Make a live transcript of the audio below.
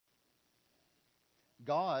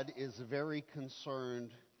God is very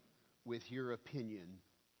concerned with your opinion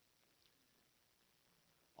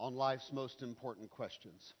on life's most important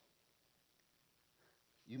questions.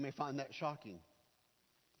 You may find that shocking,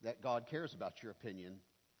 that God cares about your opinion.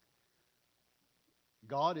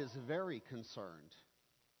 God is very concerned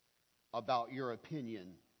about your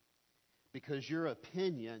opinion because your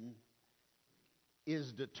opinion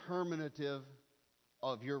is determinative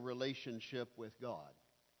of your relationship with God.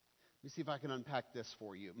 Let me see if I can unpack this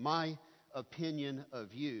for you. My opinion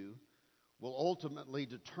of you will ultimately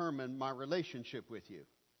determine my relationship with you.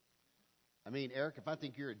 I mean, Eric, if I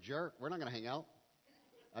think you're a jerk, we're not going to hang out.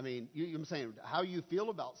 I mean, I'm saying how you feel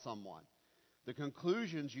about someone, the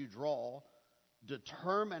conclusions you draw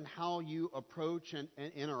determine how you approach and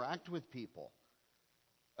interact with people.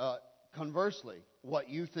 Conversely, what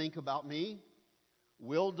you think about me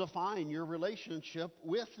will define your relationship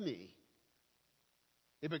with me.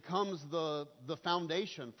 It becomes the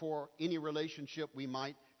foundation for any relationship we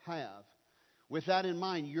might have. With that in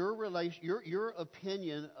mind, your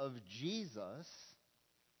opinion of Jesus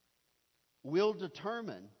will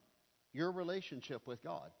determine your relationship with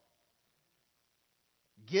God.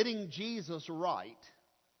 Getting Jesus right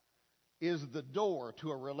is the door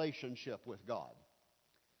to a relationship with God.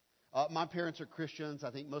 My parents are Christians.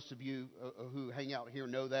 I think most of you who hang out here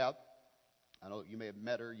know that. I know you may have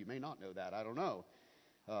met her. You may not know that. I don't know.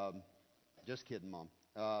 Just kidding, Mom.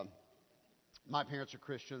 My parents are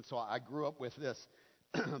Christians, so I grew up with this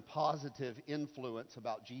positive influence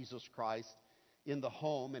about Jesus Christ in the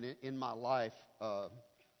home and in my life, my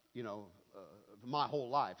whole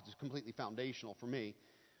life. It's completely foundational for me.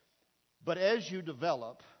 But as you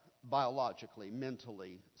develop biologically,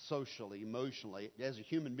 mentally, socially, emotionally, as a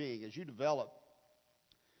human being, as you develop,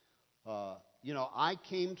 I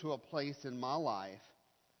came to a place in my life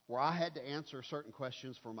where I had to answer certain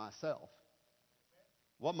questions for myself.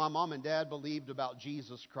 What my mom and dad believed about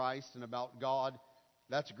Jesus Christ and about God,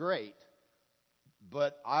 that's great.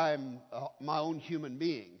 But I'm my own human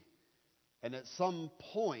being. And at some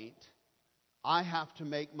point, I have to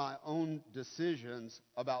make my own decisions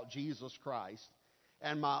about Jesus Christ.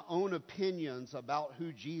 And my own opinions about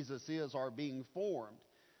who Jesus is are being formed.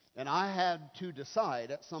 And I had to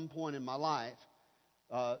decide at some point in my life,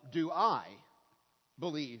 do I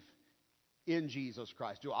believe in Jesus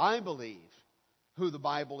Christ? Do I believe who the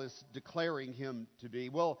Bible is declaring him to be?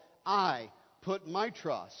 Will I put my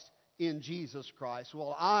trust in Jesus Christ?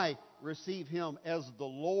 Will I receive him as the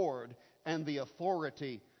Lord and the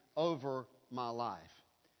authority over my life?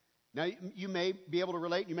 Now, you may be able to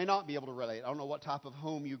relate, you may not be able to relate. I don't know what type of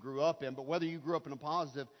home you grew up in, but whether you grew up in a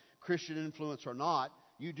positive Christian influence or not,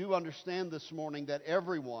 you do understand this morning that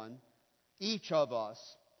everyone, each of us,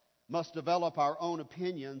 must develop our own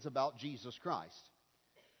opinions about Jesus Christ.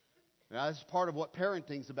 Now, that's part of what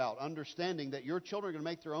parenting's about, understanding that your children are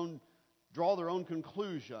going to draw their own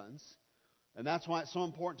conclusions, and that's why it's so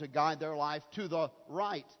important to guide their life to the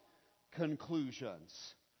right conclusions.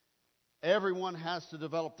 Everyone has to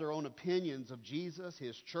develop their own opinions of Jesus,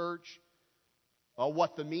 his church,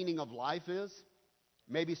 what the meaning of life is.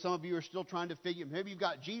 Maybe some of you are still trying to maybe you've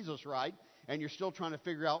got Jesus right, and you're still trying to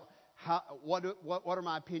figure out what are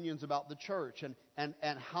my opinions about the church, and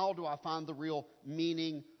how do I find the real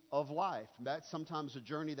meaning of life. That's sometimes a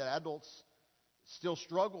journey that adults still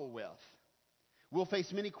struggle with. We'll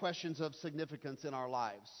face many questions of significance in our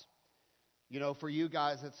lives. For you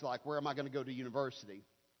guys, it's like, where am I going to go to university?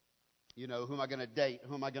 Who am I going to date?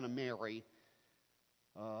 Who am I going to marry?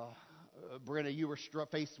 Brenna, you were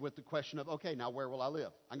faced with the question of, okay, now where will I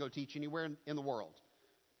live? I can go teach anywhere in the world.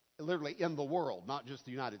 Literally in the world, not just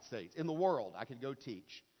the United States. In the world, I could go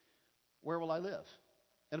teach. Where will I live?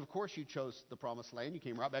 And of course you chose the promised land. You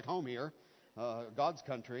came right back home here, God's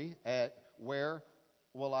country. Where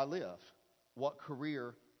will I live? What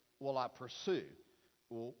career will I pursue?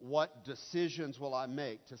 What decisions will I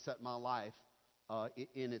make to set my life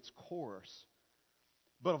in its course?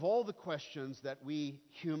 But of all the questions that we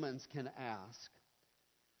humans can ask,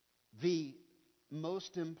 the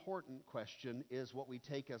most important question is what we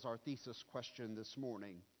take as our thesis question this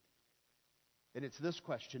morning. And it's this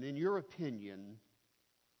question: in your opinion,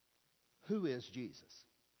 who is Jesus?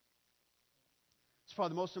 It's probably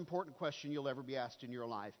the most important question you'll ever be asked in your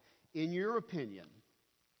life. In your opinion,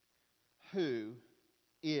 who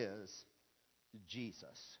is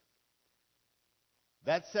Jesus?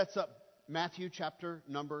 That sets up Matthew chapter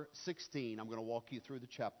number 16. I'm going to walk you through the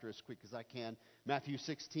chapter as quick as I can. Matthew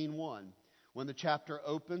 16:1. When the chapter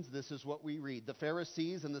opens, this is what we read. The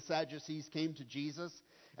Pharisees and the Sadducees came to Jesus,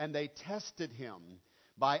 and they tested him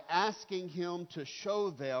by asking him to show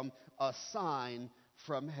them a sign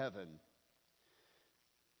from heaven.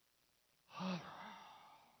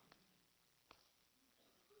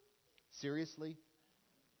 Seriously?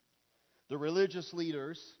 The religious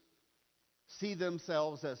leaders see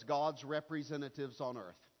themselves as God's representatives on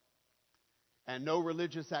earth. And no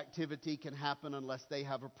religious activity can happen unless they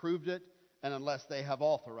have approved it and unless they have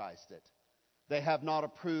authorized it. They have not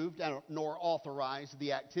approved nor authorized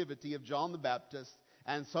the activity of John the Baptist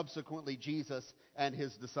and subsequently Jesus and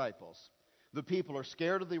his disciples. The people are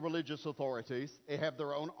scared of the religious authorities. They have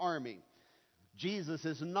their own army. Jesus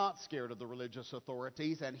is not scared of the religious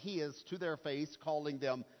authorities, and he is to their face calling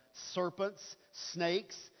them serpents,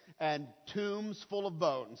 snakes, and tombs full of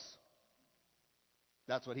bones.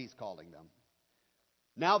 That's what he's calling them.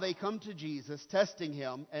 Now they come to Jesus, testing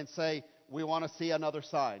him, and say, we want to see another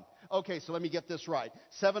sign. Okay, so let me get this right.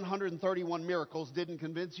 731 miracles didn't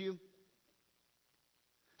convince you?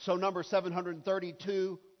 So number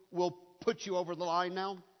 732 will put you over the line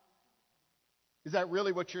now? Is that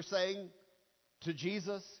really what you're saying to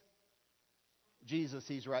Jesus? Jesus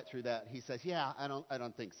sees right through that. He says, yeah, I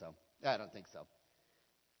don't think so. I don't think so.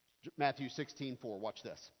 Matthew 16:4, watch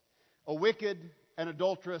this. A wicked and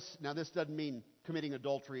adulterous, now this doesn't mean committing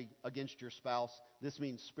adultery against your spouse. This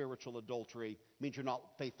means spiritual adultery. It means you're not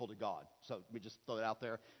faithful to God. So let me just throw it out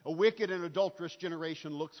there. A wicked and adulterous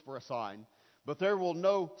generation looks for a sign, but there will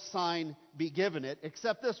no sign be given it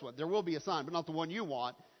except this one. There will be a sign, but not the one you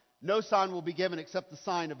want. No sign will be given except the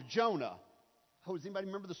sign of Jonah. Oh, does anybody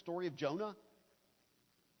remember the story of Jonah?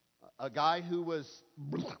 A guy who was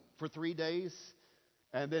for 3 days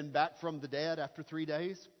and then back from the dead after 3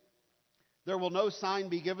 days. There will no sign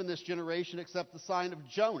be given this generation except the sign of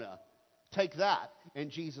Jonah. Take that. And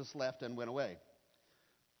Jesus left and went away.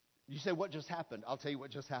 You say, what just happened? I'll tell you what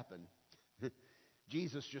just happened.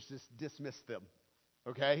 Jesus just dismissed them,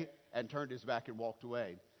 okay, and turned his back and walked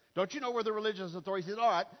away. Don't you know where the religious authorities said, all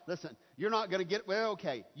right, listen, you're not going to get, well,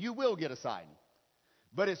 okay, you will get a sign.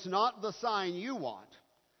 But it's not the sign you want.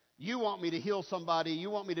 You want me to heal somebody.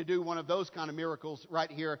 You want me to do one of those kind of miracles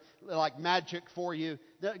right here, like magic for you.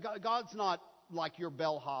 God's not like your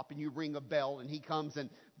bellhop and you ring a bell and he comes and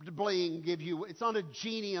bling, give you. It's not a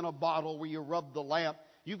genie in a bottle where you rub the lamp.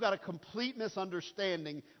 You've got a complete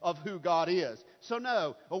misunderstanding of who God is. So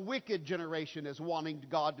no, a wicked generation is wanting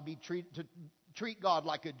God to treat God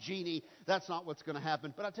like a genie. That's not what's going to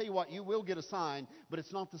happen. But I tell you what, you will get a sign, but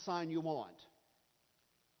it's not the sign you want.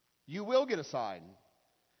 You will get a sign.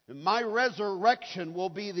 My resurrection will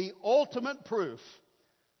be the ultimate proof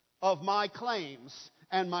of my claims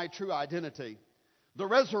and my true identity. The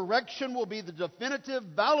resurrection will be the definitive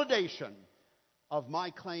validation of my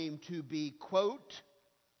claim to be, quote,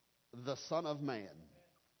 the Son of Man.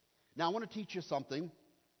 Now, I want to teach you something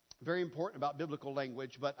very important about biblical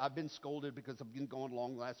language, but I've been scolded because I've been going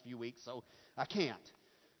along the last few weeks, so I can't.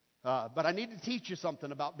 But I need to teach you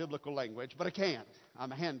something about biblical language, but I can't.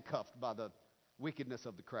 I'm handcuffed by the wickedness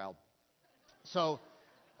of the crowd. So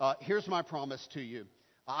here's my promise to you.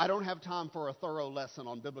 I don't have time for a thorough lesson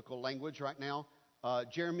on biblical language right now.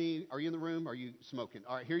 Jeremy, are you in the room? Are you smoking?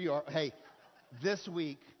 All right, here you are. Hey, this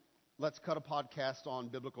week, let's cut a podcast on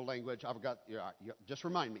biblical language. I've got, just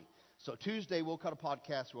remind me. So Tuesday, we'll cut a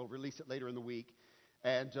podcast. We'll release it later in the week.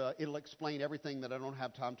 And it'll explain everything that I don't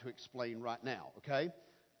have time to explain right now, okay?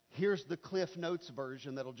 Here's the Cliff Notes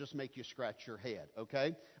version that'll just make you scratch your head,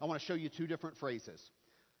 okay? I want to show you two different phrases.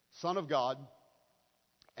 Son of God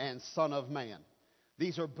and Son of Man.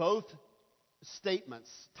 These are both statements,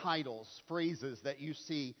 titles, phrases that you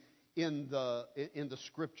see in the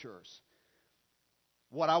Scriptures.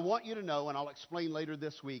 What I want you to know, and I'll explain later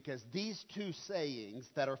this week, is these two sayings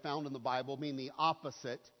that are found in the Bible mean the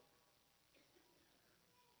opposite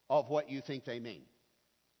of what you think they mean.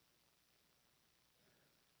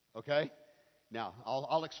 Okay? Now,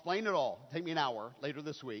 I'll explain it all. Take me an hour later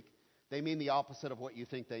this week. They mean the opposite of what you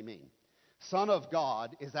think they mean. Son of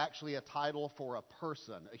God is actually a title for a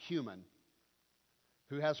person, a human,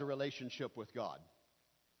 who has a relationship with God.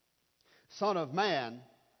 Son of Man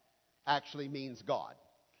actually means God.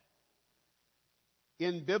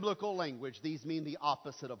 In biblical language, these mean the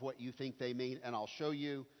opposite of what you think they mean, and I'll show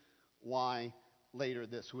you why later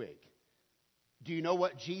this week. Do you know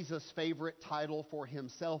what Jesus' favorite title for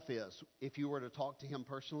himself is if you were to talk to him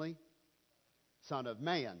personally? Son of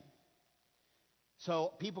Man.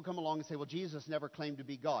 So people come along and say, well, Jesus never claimed to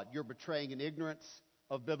be God. You're betraying an ignorance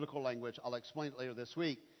of biblical language. I'll explain it later this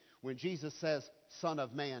week. When Jesus says Son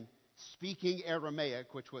of Man, speaking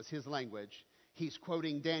Aramaic, which was his language, he's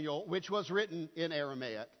quoting Daniel, which was written in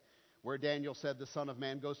Aramaic, where Daniel said the Son of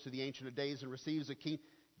Man goes to the Ancient of Days and receives a king.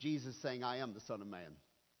 Jesus saying, I am the Son of Man.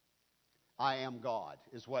 I am God,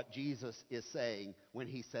 is what Jesus is saying when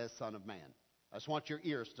he says Son of Man. I just want your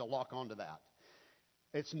ears to lock onto that.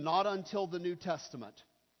 It's not until the New Testament,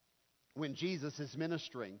 when Jesus is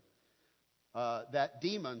ministering, that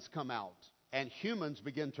demons come out and humans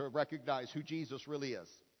begin to recognize who Jesus really is.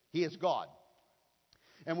 He is God.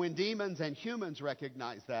 And when demons and humans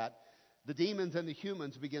recognize that, the demons and the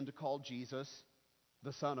humans begin to call Jesus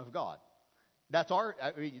the Son of God.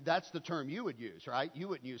 That's the term you would use, right? You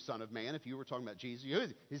wouldn't use Son of Man if you were talking about Jesus.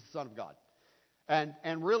 He's the Son of God.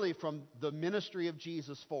 And really, from the ministry of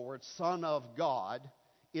Jesus forward, Son of God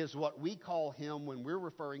is what we call him when we're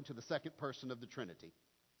referring to the second person of the Trinity.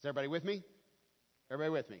 Is everybody with me?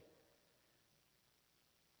 Everybody with me?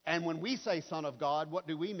 And when we say Son of God, what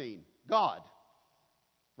do we mean? God.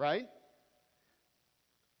 Right?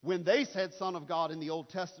 When they said Son of God in the Old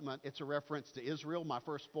Testament, it's a reference to Israel, my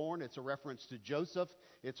firstborn. It's a reference to Joseph.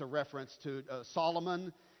 It's a reference to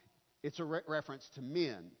Solomon. It's a reference to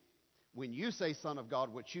men. When you say Son of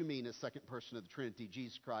God, what you mean is second person of the Trinity,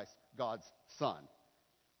 Jesus Christ, God's Son.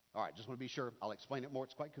 All right, just want to be sure. I'll explain it more.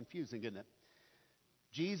 It's quite confusing, isn't it?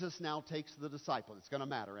 Jesus now takes the disciples. It's going to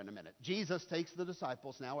matter in a minute. Jesus takes the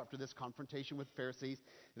disciples now after this confrontation with the Pharisees.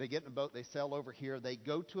 They get in a boat. They sail over here. They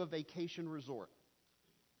go to a vacation resort.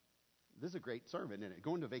 This is a great sermon, isn't it?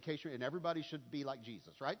 Going to a vacation, and everybody should be like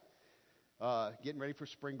Jesus, right? Getting ready for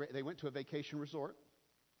spring break. They went to a vacation resort.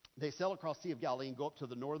 They sail across the Sea of Galilee and go up to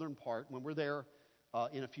the northern part. When we're there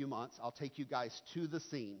in a few months, I'll take you guys to the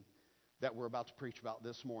scene that we're about to preach about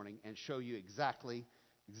this morning and show you exactly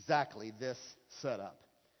this setup.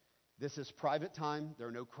 This is private time. There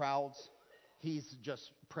are no crowds. He's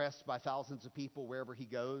just pressed by thousands of people wherever he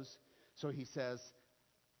goes. So he says,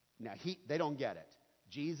 now they don't get it.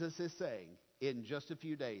 Jesus is saying, in just a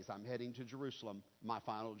few days, I'm heading to Jerusalem, my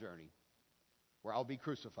final journey, where I'll be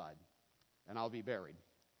crucified and I'll be buried.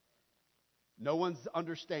 No one's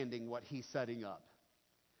understanding what he's setting up.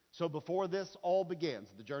 So before this all begins,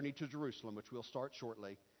 the journey to Jerusalem, which we'll start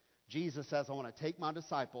shortly, Jesus says, I want to take my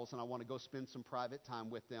disciples and I want to go spend some private time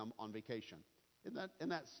with them on vacation.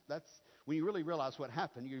 And that's when you really realize what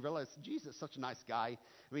happened, you realize Jesus is such a nice guy.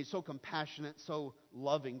 I mean, so compassionate, so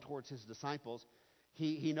loving towards his disciples.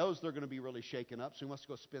 He knows they're going to be really shaken up, so he wants to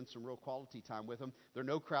go spend some real quality time with them. There are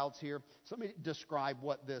no crowds here. So let me describe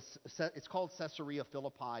what it's called Caesarea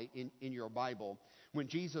Philippi in your Bible. When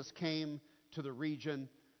Jesus came to the region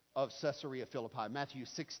of Caesarea Philippi, Matthew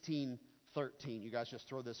 16:13. You guys just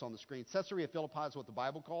throw this on the screen. Caesarea Philippi is what the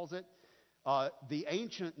Bible calls it. The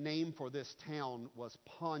ancient name for this town was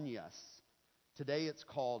Panias. Today it's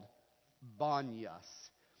called Banyas.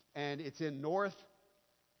 And it's in north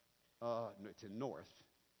a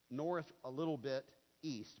little bit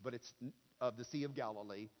east, but it's of the Sea of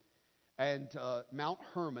Galilee. And Mount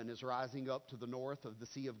Hermon is rising up to the north of the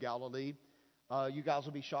Sea of Galilee. You guys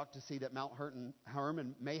will be shocked to see that Mount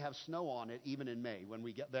Hermon may have snow on it even in May when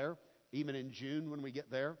we get there, even in June when we get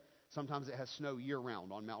there. Sometimes it has snow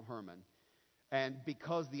year-round on Mount Hermon. And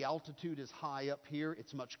because the altitude is high up here,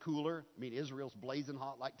 it's much cooler. I mean, Israel's blazing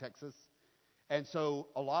hot like Texas. And so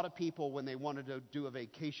a lot of people, when they wanted to do a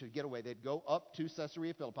vacation getaway, they'd go up to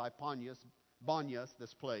Caesarea Philippi, Banyas,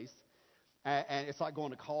 this place. And it's like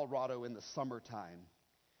going to Colorado in the summertime.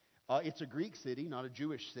 It's a Greek city, not a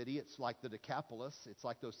Jewish city. It's like the Decapolis. It's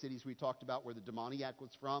like those cities we talked about where the demoniac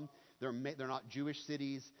was from. They're not Jewish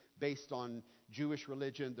cities based on Jewish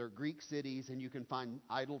religion. They're Greek cities, and you can find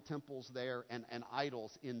idol temples there and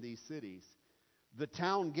idols in these cities. The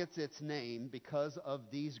town gets its name because of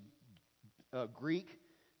these Greek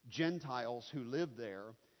Gentiles who lived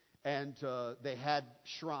there, and they had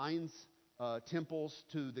shrines, temples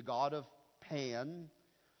to the god of Pan,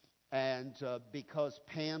 and because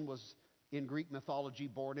Pan was in Greek mythology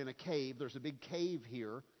born in a cave, there's a big cave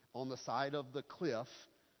here on the side of the cliff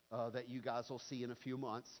that you guys will see in a few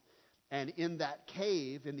months. And in that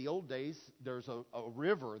cave, in the old days, there's a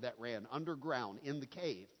river that ran underground in the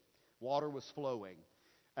cave. Water was flowing.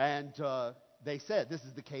 And they said this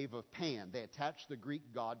is the cave of Pan. They attached the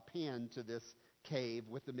Greek god Pan to this cave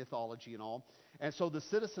with the mythology and all. And so the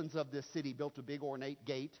citizens of this city built a big ornate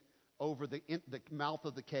gate over the mouth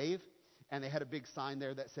of the cave. And they had a big sign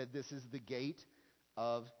there that said, this is the gate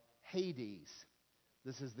of Hades.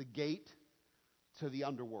 This is the gate to the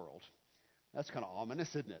underworld. That's kind of ominous,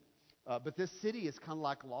 isn't it? But this city is kind of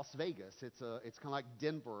like Las Vegas. It's kind of like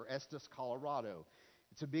Denver, Estes, Colorado.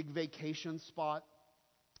 It's a big vacation spot.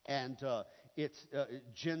 And it's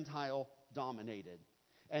Gentile dominated.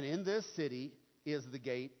 And in this city is the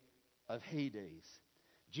gate of Hades.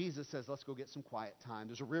 Jesus says, let's go get some quiet time.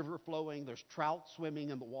 There's a river flowing. There's trout swimming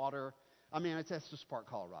in the water. I mean, it's Estes Park,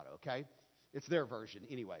 Colorado, okay? It's their version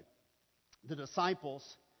anyway. The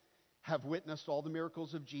disciples have witnessed all the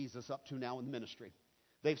miracles of Jesus up to now in the ministry.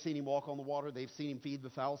 They've seen him walk on the water. They've seen him feed the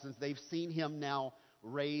thousands. They've seen him now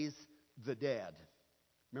raise the dead.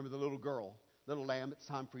 Remember the little girl, little lamb, it's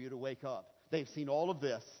time for you to wake up. They've seen all of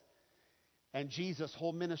this. And Jesus'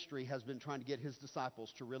 whole ministry has been trying to get his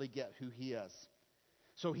disciples to really get who he is.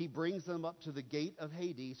 So he brings them up to the gate of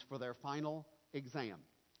Hades for their final exam.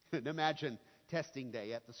 And imagine testing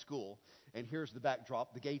day at the school, and here's the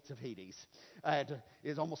backdrop, the gates of Hades.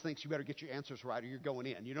 It almost thinks you better get your answers right or you're going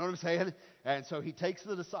in. You know what I'm saying? And so he takes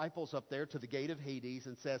the disciples up there to the gate of Hades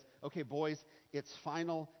and says, okay, boys, it's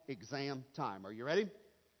final exam time. Are you ready?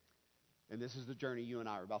 And this is the journey you and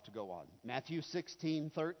I are about to go on. Matthew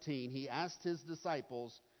 16:13, he asked his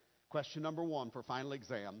disciples, question number 1 for final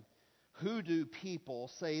exam, who do people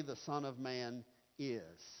say the Son of Man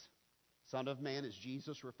is? Son of Man is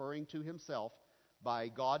Jesus referring to himself by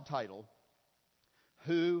God title.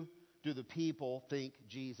 Who do the people think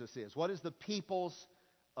Jesus is? What is the people's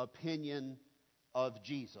opinion of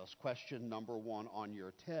Jesus? Question number 1 on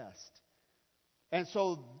your test. And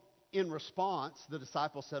so in response, the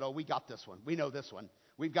disciples said, oh, we got this one. We know this one.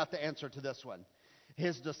 We've got the answer to this one.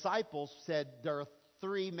 His disciples said there are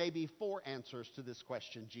 3, maybe 4 answers to this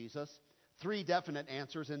question, Jesus. 3 definite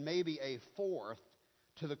answers and maybe a 4th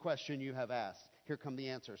to the question you have asked. Here come the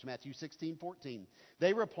answers. Matthew 16:14.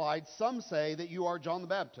 They replied, some say that you are John the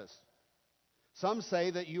Baptist. Some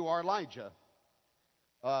say that you are Elijah.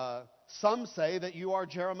 Some say that you are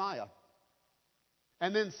Jeremiah.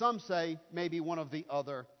 And then some say maybe one of the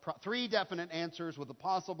other. 3 definite answers with a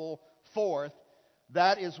possible 4th.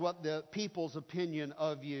 That is what the people's opinion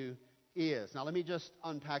of you is. Now let me just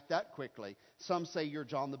unpack that quickly. Some say you're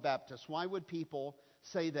John the Baptist. Why would people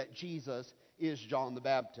say that Jesus is John the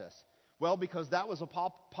Baptist? Well, because that was a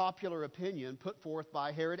popular opinion put forth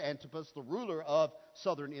by Herod Antipas, the ruler of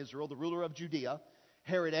southern Israel, the ruler of Judea.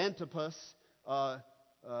 Herod Antipas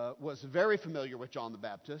was very familiar with John the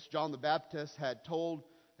Baptist. John the Baptist had told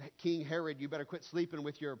King Herod, you better quit sleeping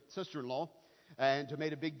with your sister-in-law, and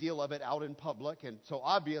made a big deal of it out in public. And so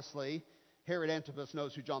obviously, Herod Antipas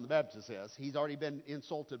knows who John the Baptist is. He's already been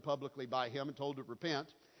insulted publicly by him and told to repent.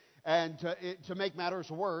 And to make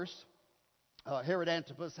matters worse, Herod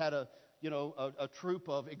Antipas had a troupe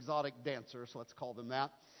of exotic dancers, let's call them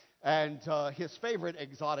that. And his favorite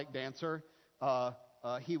exotic dancer,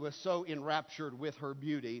 he was so enraptured with her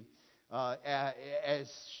beauty, as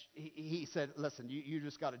he said, listen, you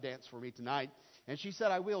just got to dance for me tonight. And she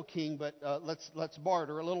said, I will, King, but let's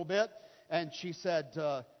barter a little bit. And she said,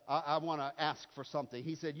 I want to ask for something.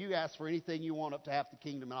 He said, you ask for anything you want up to half the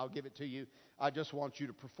kingdom and I'll give it to you. I just want you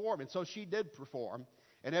to perform. And so she did perform.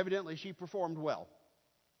 And evidently she performed well.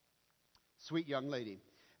 Sweet young lady.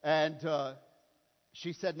 And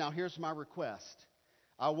she said, now here's my request.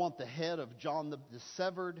 I want the head of John, the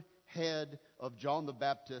severed head of John the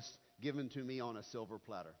Baptist given to me on a silver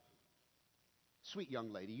platter. Sweet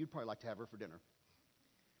young lady. You'd probably like to have her for dinner.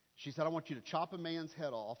 She said, I want you to chop a man's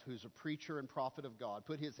head off who's a preacher and prophet of God.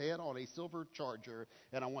 Put his head on a silver charger,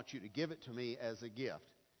 and I want you to give it to me as a gift.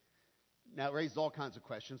 Now, it raises all kinds of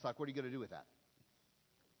questions, like what are you going to do with that?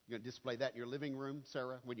 You're going to display that in your living room,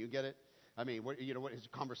 Sarah, when you get it? I mean, what is a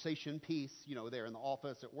conversation piece, there in the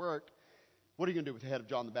office, at work? What are you going to do with the head of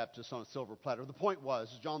John the Baptist on a silver platter? The point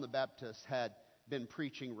was, John the Baptist had been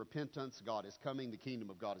preaching repentance. God is coming. The kingdom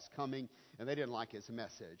of God is coming. And they didn't like his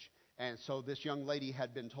message. And so this young lady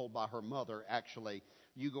had been told by her mother, actually,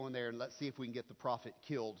 you go in there and let's see if we can get the prophet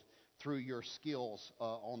killed through your skills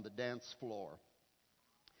on the dance floor.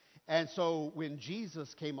 And so when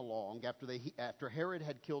Jesus came along, after Herod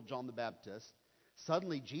had killed John the Baptist,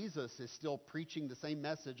 suddenly Jesus is still preaching the same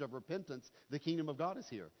message of repentance. The kingdom of God is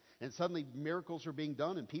here. And suddenly miracles are being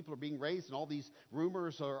done and people are being raised and all these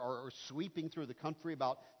rumors are sweeping through the country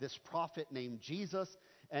about this prophet named Jesus.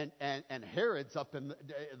 And Herod's up in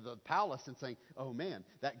the palace and saying, oh man,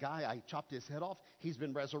 that guy, I chopped his head off, he's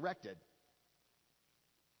been resurrected.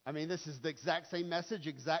 I mean, this is the exact same message,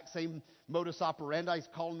 exact same modus operandi. He's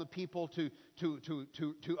calling the people to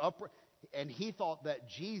and he thought that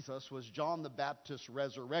Jesus was John the Baptist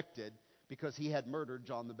resurrected because he had murdered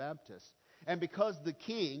John the Baptist. And because the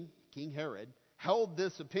King Herod, held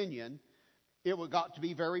this opinion, it got to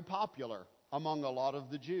be very popular among a lot of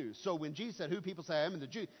the Jews. So when Jesus said, who people say I am, and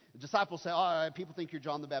the disciples say, people think you're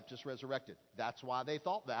John the Baptist resurrected. That's why they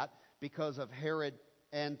thought that, because of Herod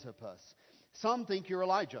Antipas. Some think you're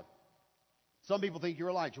Elijah. Some people think you're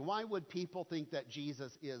Elijah. Why would people think that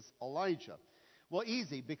Jesus is Elijah? Well,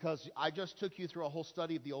 easy, because I just took you through a whole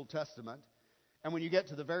study of the Old Testament. And when you get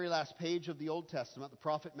to the very last page of the Old Testament, the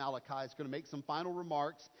prophet Malachi is going to make some final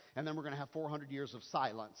remarks, and then we're going to have 400 years of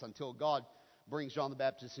silence until God brings John the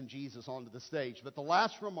Baptist and Jesus onto the stage. But the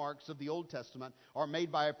last remarks of the Old Testament are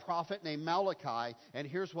made by a prophet named Malachi. And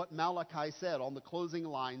here's what Malachi said on the closing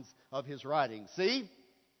lines of his writing. See,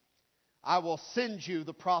 I will send you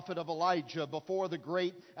the prophet of Elijah before the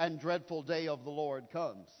great and dreadful day of the Lord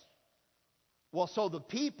comes. Well, so the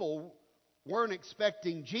people weren't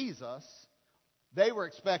expecting Jesus. They were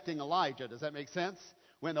expecting Elijah. Does that make sense?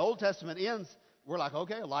 When the Old Testament ends, we're like,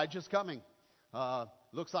 okay, Elijah's coming.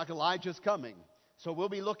 Looks like Elijah's coming. So we'll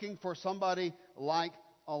be looking for somebody like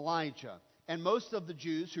Elijah. And most of the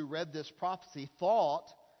Jews who read this prophecy thought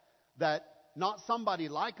that not somebody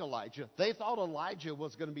like Elijah. They thought Elijah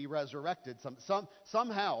was going to be resurrected.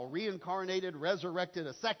 Somehow reincarnated, resurrected,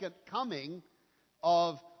 a second coming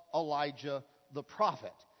of Elijah the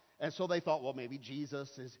prophet. And so they thought, well, maybe Jesus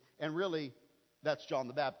is, and really that's John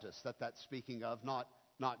the Baptist that's speaking of, not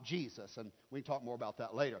Jesus. And we can talk more about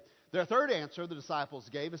that later. Their third answer the disciples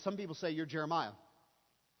gave is some people say you're Jeremiah.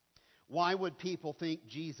 Why would people think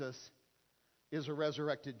Jesus is a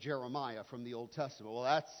resurrected Jeremiah from the Old Testament? Well,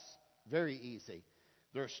 that's very easy.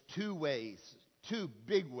 There's two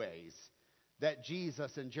big ways that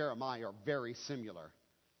Jesus and Jeremiah are very similar.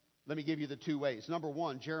 Let me give you the two ways. Number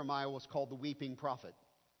one, Jeremiah was called the weeping prophet.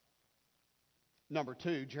 Number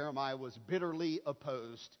two, Jeremiah was bitterly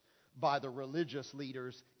opposed by the religious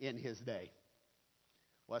leaders in his day.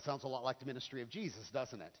 Well, that sounds a lot like the ministry of Jesus,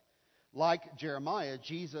 doesn't it? Like Jeremiah,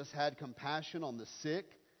 Jesus had compassion on the sick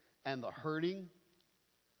and the hurting.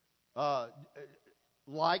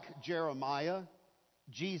 Like Jeremiah,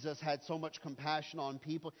 Jesus had so much compassion on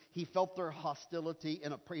people. He felt their hostility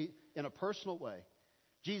in a personal way.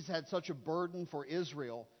 Jesus had such a burden for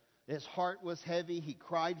Israel. His heart was heavy. He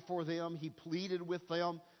cried for them. He pleaded with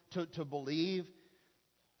them to believe.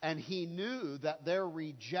 And he knew that their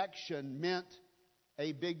rejection meant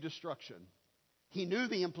a big destruction. He knew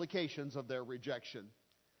the implications of their rejection.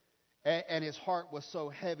 And his heart was so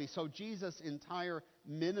heavy. So Jesus' entire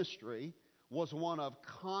ministry was one of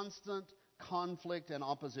constant conflict and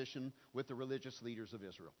opposition with the religious leaders of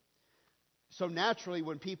Israel. So naturally,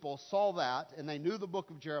 when people saw that and they knew the book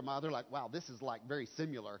of Jeremiah, they're like, wow, this is like very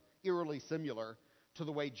similar, eerily similar to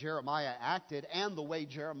the way Jeremiah acted and the way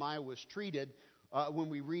Jeremiah was treated when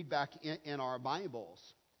we read back in our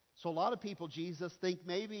Bibles. So a lot of people, Jesus, think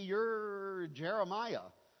maybe you're Jeremiah,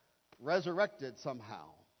 resurrected somehow.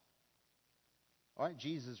 All right,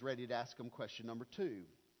 Jesus is ready to ask them question number two,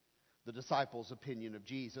 the disciples' opinion of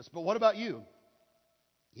Jesus. But what about you?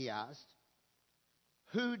 He asked.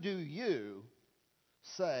 Who do you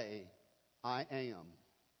say I am?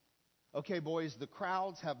 Okay, boys, the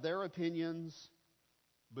crowds have their opinions,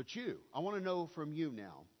 but you, I want to know from you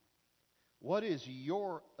now. What is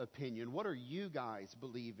your opinion? What are you guys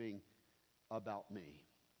believing about me?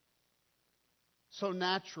 So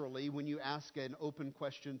naturally, when you ask an open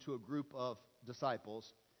question to a group of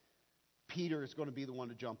disciples, Peter is going to be the one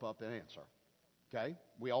to jump up and answer. Okay?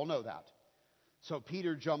 We all know that. So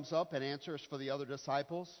Peter jumps up and answers for the other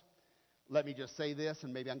disciples. Let me just say this,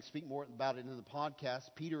 and maybe I can speak more about it in the podcast.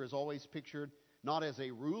 Peter is always pictured not as a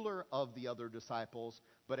ruler of the other disciples,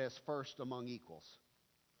 but as first among equals.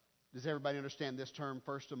 Does everybody understand this term,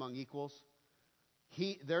 first among equals?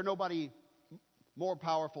 They're nobody more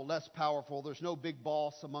powerful, less powerful. There's no big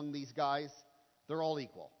boss among these guys. They're all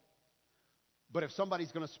equal. But if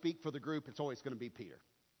somebody's going to speak for the group, it's always going to be Peter.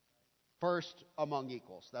 First among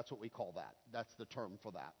equals. That's what we call that. That's the term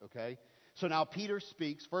for that, okay? So now Peter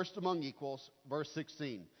speaks, first among equals, verse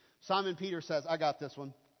 16. Simon Peter says, I got this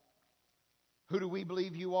one. Who do we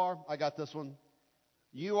believe you are? I got this one.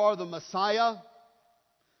 You are the Messiah,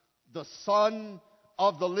 the Son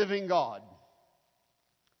of the living God.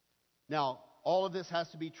 Now, all of this has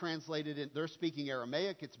to be translated in, they're speaking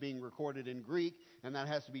Aramaic, it's being recorded in Greek, and that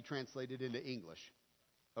has to be translated into English.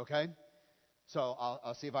 Okay? So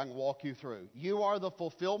I'll see if I can walk you through. You are the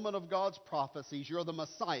fulfillment of God's prophecies. You're the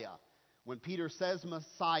Messiah. When Peter says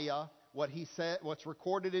Messiah, what's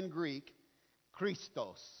recorded in Greek,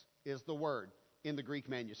 Christos is the word in the Greek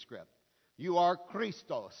manuscript. You are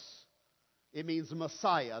Christos. It means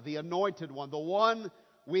Messiah, the anointed one, the one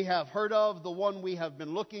we have heard of, the one we have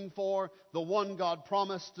been looking for, the one God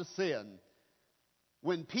promised to send.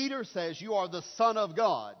 When Peter says you are the Son of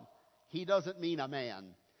God, he doesn't mean a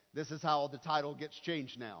man. This is how the title gets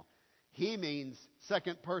changed now. He means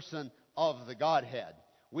second person of the Godhead.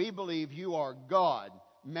 We believe you are God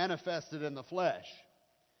manifested in the flesh.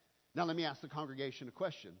 Now let me ask the congregation a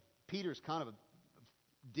question. Peter's kind of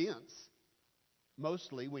dense.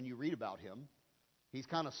 Mostly when you read about him, he's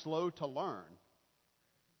kind of slow to learn.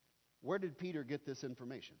 Where did Peter get this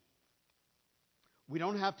information? We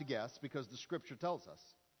don't have to guess because the Scripture tells us.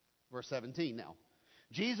 Verse 17 now.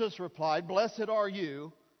 Jesus replied, "Blessed are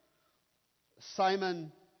you,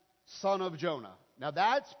 Simon, son of Jonah." Now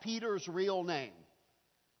that's Peter's real name.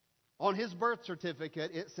 On his birth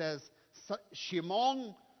certificate, it says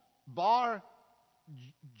Shimon Bar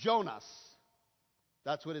Jonas.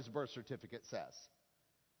 That's what his birth certificate says.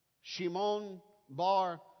 Shimon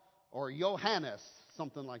Bar or Johannes,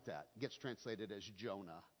 something like that. Gets translated as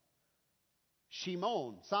Jonah.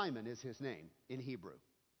 Shimon, Simon, is his name in Hebrew.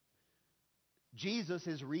 Jesus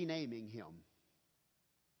is renaming him.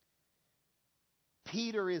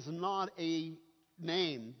 Peter is not a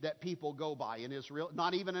name that people go by in Israel.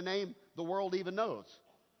 Not even a name the world even knows.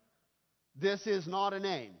 This is not a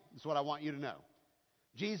name. That's what I want you to know.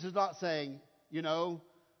 Jesus is not saying, I'm going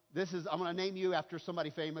to name you after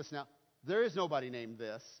somebody famous. Now, there is nobody named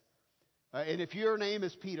this. And if your name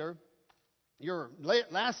is Peter, your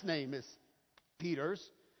last name is Peter's,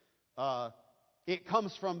 it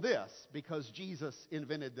comes from this because Jesus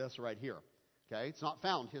invented this right here. Okay? It's not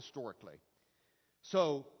found historically.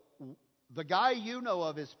 So, the guy you know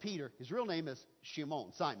of is Peter. His real name is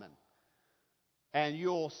Shimon, Simon. And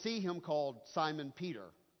you'll see him called Simon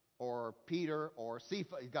Peter or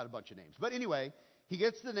Cephas. He's got a bunch of names. But anyway, he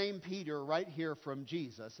gets the name Peter right here from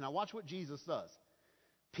Jesus. Now watch what Jesus does.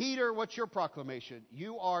 Peter, what's your proclamation?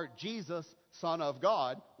 You are Jesus, Son of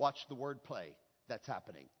God. Watch the word play that's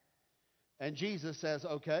happening. And Jesus says,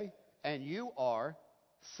 okay, and you are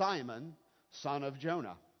Simon, son of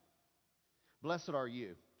Jonah. Blessed are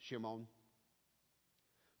you, Shimon,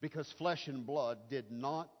 because flesh and blood did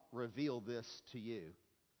not reveal this to you.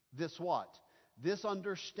 This what? This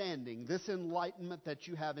understanding, this enlightenment that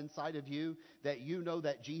you have inside of you, that you know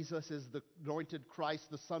that Jesus is the anointed Christ,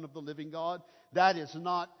 the Son of the living God, that is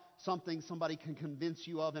not something somebody can convince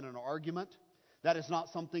you of in an argument. That is not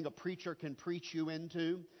something a preacher can preach you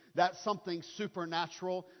into. That's something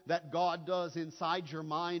supernatural that God does inside your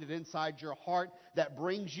mind and inside your heart that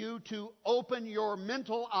brings you to open your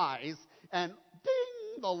mental eyes and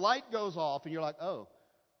ding, the light goes off and you're like, oh,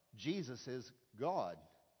 Jesus is God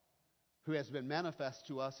who has been manifest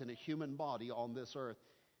to us in a human body on this earth.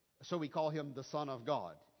 So we call him the Son of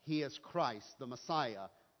God. He is Christ, the Messiah.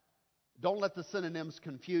 Don't let the synonyms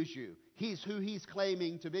confuse you. He's who he's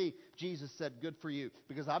claiming to be. Jesus said, good for you.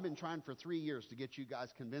 Because I've been trying for 3 years to get you guys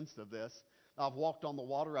convinced of this. I've walked on the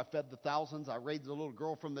water. I fed the thousands. I raised a little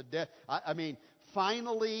girl from the dead.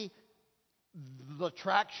 Finally, the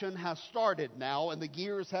traction has started now and the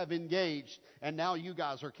gears have engaged. And now you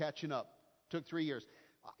guys are catching up. Took 3 years.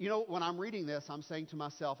 When I'm reading this, I'm saying to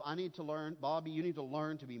myself, I need to learn, Bobby, you need to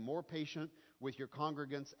learn to be more patient with your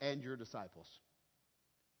congregants and your disciples.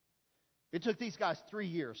 It took these guys 3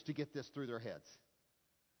 years to get this through their heads.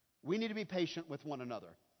 We need to be patient with one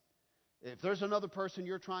another. If there's another person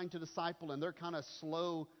you're trying to disciple and they're kind of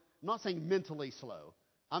slow, I'm not saying mentally slow.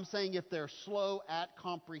 I'm saying if they're slow at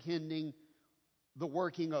comprehending the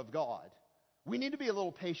working of God, we need to be a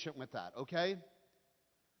little patient with that, okay?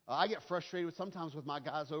 I get frustrated sometimes with my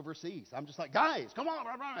guys overseas. I'm just like, guys, come on.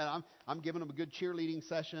 And I'm giving them a good cheerleading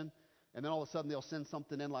session. And then all of a sudden they'll send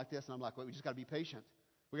something in like this. And I'm like, wait, we just got to be patient.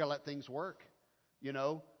 We got to let things work.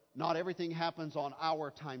 Not everything happens on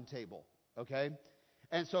our timetable. Okay?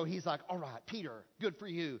 And so he's like, all right, Peter, good for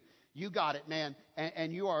you. You got it, man.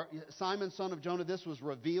 And you are Simon, son of Jonah. This was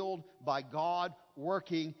revealed by God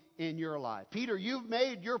working in your life. Peter, you've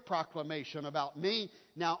made your proclamation about me.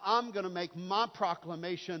 Now I'm going to make my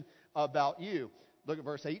proclamation about you. Look at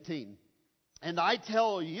verse 18. And I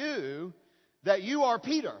tell you that you are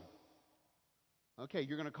Peter. Okay,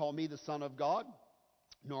 you're going to call me the Son of God.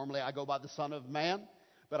 Normally I go by the Son of Man,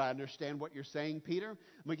 but I understand what you're saying, Peter.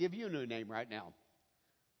 I'm going to give you a new name right now.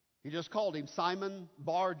 He just called him Simon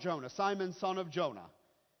Bar Jonah, Simon, son of Jonah.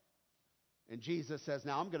 And Jesus says,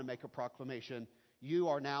 now I'm going to make a proclamation. You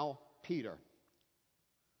are now Peter.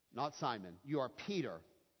 Not Simon. You are Peter.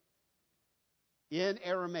 In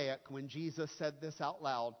Aramaic, when Jesus said this out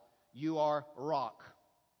loud, you are rock.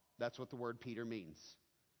 That's what the word Peter means.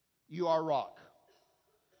 You are rock.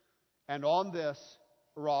 And on this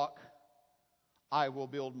rock, I will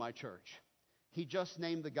build my church. He just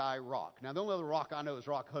named the guy Rock. Now, the only other rock I know is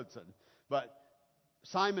Rock Hudson. But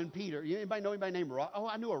Simon Peter, anybody know anybody named Rock? Oh,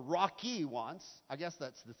 I knew a Rocky once. I guess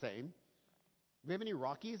that's the same. Do we have any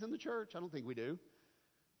Rockies in the church? I don't think we do.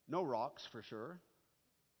 No Rocks for sure.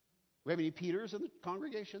 Do we have any Peters in the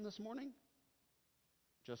congregation this morning?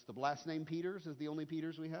 Just the last name Peters is the only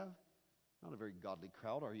Peters we have? Not a very godly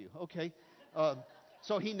crowd, are you? Okay.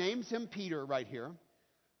 So he names him Peter right here.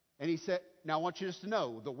 And he said, now I want you just to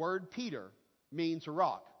know, the word Peter means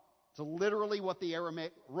rock. It's literally what the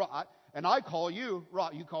Aramaic rock. And I call you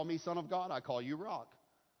rock. You call me Son of God, I call you rock.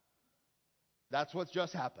 That's what's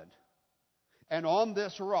just happened. And on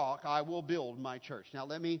this rock I will build my church. Now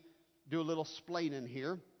let me do a little splaining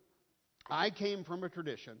here. I came from a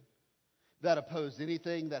tradition that opposed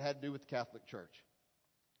anything that had to do with the Catholic Church.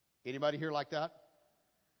 Anybody here like that?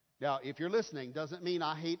 Now, if you're listening, doesn't mean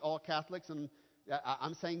I hate all Catholics. And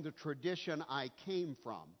I'm saying the tradition I came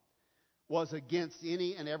from was against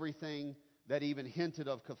any and everything that even hinted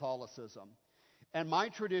of Catholicism. And my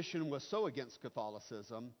tradition was so against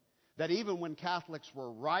Catholicism that even when Catholics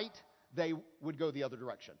were right, they would go the other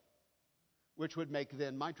direction, which would make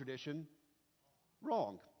then my tradition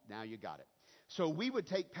wrong. Now you got it. So we would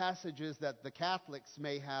take passages that the Catholics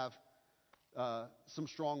may have some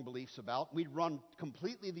strong beliefs about. We'd run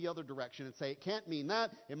completely the other direction and say, it can't mean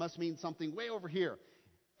that. It must mean something way over here.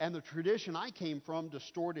 And the tradition I came from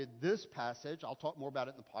distorted this passage. I'll talk more about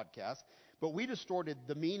it in the podcast. But we distorted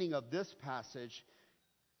the meaning of this passage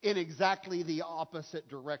in exactly the opposite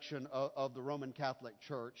direction of the Roman Catholic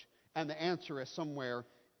Church. And the answer is somewhere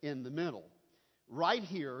in the middle. Right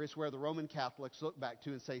here is where the Roman Catholics look back to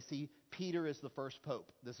and say, see, Peter is the first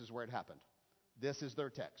pope. This is where it happened. This is their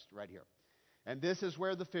text right here. And this is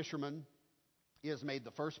where the fisherman is made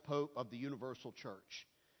the first pope of the universal church.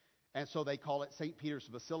 And so they call it St. Peter's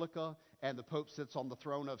Basilica, and the pope sits on the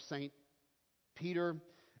throne of St. Peter,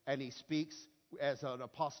 and he speaks as an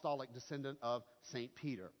apostolic descendant of St.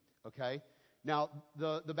 Peter. Okay? Now,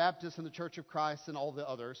 the Baptists and the Church of Christ and all the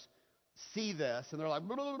others see this, and they're like,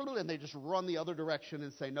 blah, blah, blah, and they just run the other direction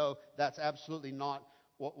and say, no, that's absolutely not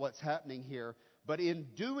what's happening here. But in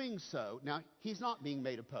doing so, now, he's not being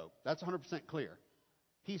made a pope. That's 100% clear.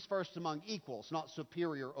 He's first among equals, not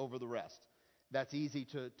superior over the rest. That's easy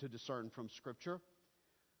to discern from Scripture.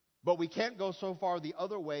 But we can't go so far the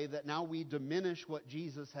other way that now we diminish what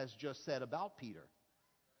Jesus has just said about Peter.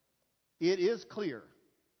 It is clear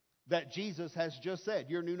that Jesus has just said,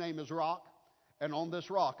 your new name is Rock, and on this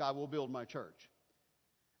rock I will build my church.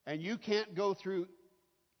 And you can't go through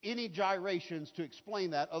any gyrations to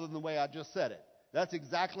explain that other than the way I just said it. That's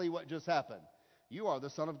exactly what just happened. You are the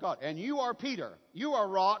Son of God. And you are Peter. You are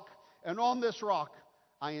rock. And on this rock,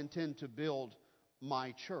 I intend to build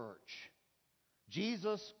my church.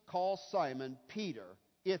 Jesus calls Simon Peter.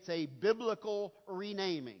 It's a biblical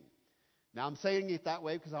renaming. Now, I'm saying it that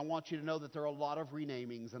way because I want you to know that there are a lot of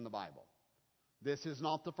renamings in the Bible. This is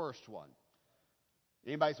not the first one.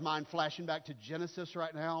 Anybody's mind flashing back to Genesis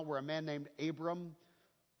right now where a man named Abram,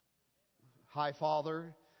 high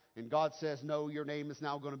father, and God says, no, your name is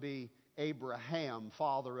now going to be Abraham,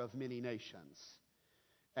 father of many nations.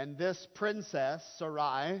 And this princess,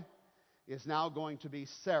 Sarai, is now going to be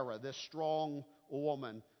Sarah, this strong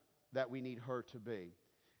woman that we need her to be.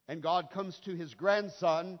 And God comes to his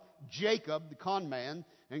grandson, Jacob, the con man,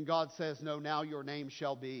 and God says, no, now your name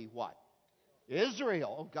shall be what?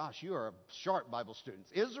 Israel. Oh gosh, you are sharp Bible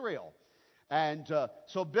students. Israel. And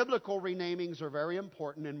so biblical renamings are very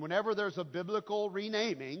important. And whenever there's a biblical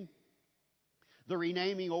renaming, the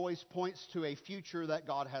renaming always points to a future that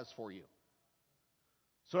God has for you.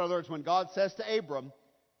 So in other words, when God says to Abram,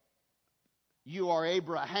 you are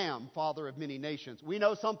Abraham, father of many nations, we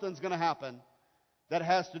know something's going to happen that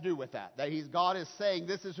has to do with that. God is saying,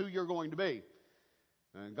 this is who you're going to be.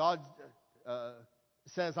 And God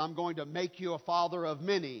says, I'm going to make you a father of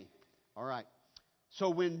many. All right. So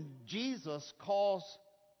when Jesus calls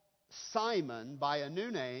Simon by a new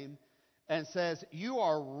name and says, you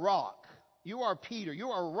are rock, you are Peter, you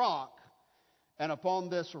are rock, and upon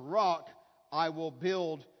this rock I will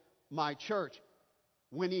build my church.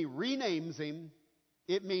 When he renames him,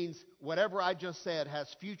 it means whatever I just said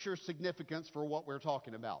has future significance for what we're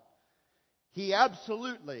talking about.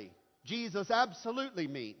 Jesus absolutely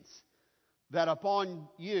means that upon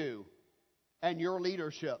you and your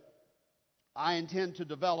leadership, I intend to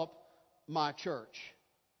develop my church.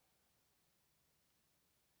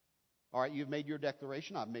 All right, you've made your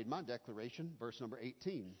declaration. I've made my declaration. Verse number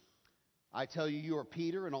 18. I tell you, you are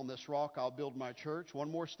Peter, and on this rock I'll build my church.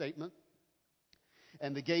 One more statement.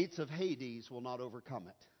 And the gates of Hades will not overcome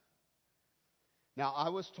it. Now, I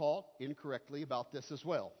was taught incorrectly about this as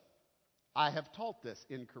well. I have taught this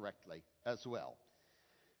incorrectly as well.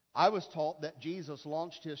 I was taught that Jesus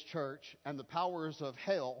launched his church and the powers of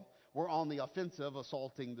hell were on the offensive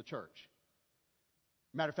assaulting the church.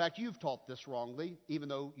 Matter of fact, you've taught this wrongly, even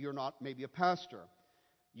though you're not maybe a pastor.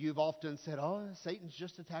 You've often said, oh, Satan's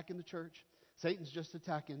just attacking the church. Satan's just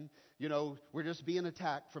attacking. We're just being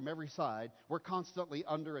attacked from every side. We're constantly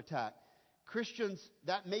under attack. Christians,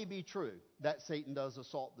 that may be true, that Satan does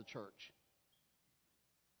assault the church.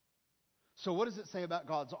 So what does it say about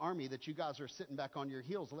God's army that you guys are sitting back on your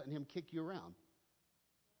heels letting him kick you around?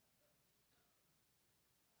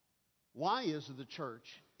 Why is the church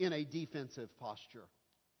in a defensive posture?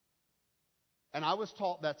 And I was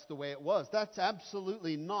taught that's the way it was. That's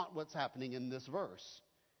absolutely not what's happening in this verse.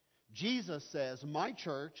 Jesus says, my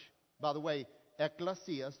church, by the way,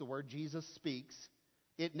 ecclesia is the word Jesus speaks.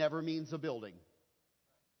 It never means a building.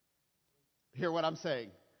 Hear what I'm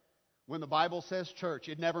saying? When the Bible says church,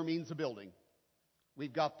 it never means a building.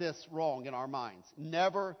 We've got this wrong in our minds.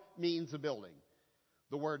 Never means a building.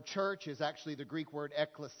 The word church is actually the Greek word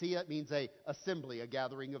ecclesia. It means a assembly, a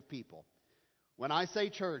gathering of people. When I say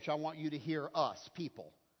church, I want you to hear us,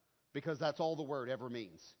 people, because that's all the word ever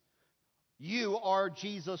means. You are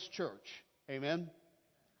Jesus' church. Amen?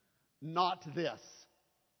 Not this.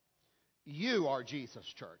 You are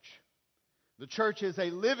Jesus' church. The church is a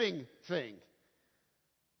living thing.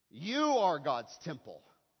 You are God's temple,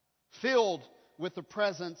 filled with the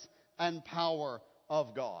presence and power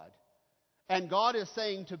of God. And God is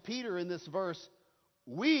saying to Peter in this verse,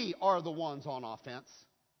 we are the ones on offense,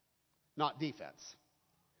 not defense.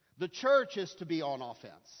 The church is to be on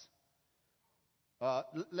offense.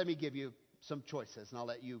 Let me give you some choices, and I'll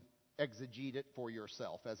let you exegete it for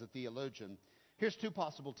yourself as a theologian. Here's two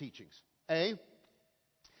possible teachings. A,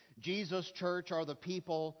 Jesus' church are the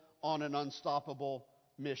people on an unstoppable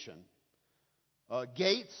mission.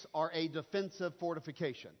 Gates are a defensive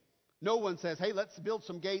fortification. No one says, hey, let's build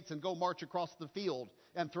some gates and go march across the field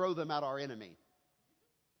and throw them at our enemy.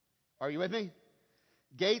 Are you with me?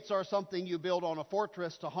 Gates are something you build on a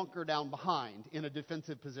fortress to hunker down behind in a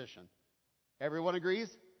defensive position. Everyone agrees?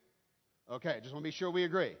 Okay, just want to be sure we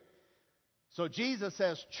agree. So Jesus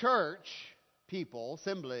says, church, people,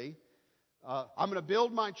 assembly, I'm going to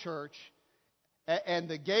build my church, and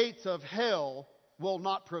the gates of hell will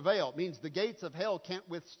not prevail. It means the gates of hell can't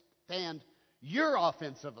withstand your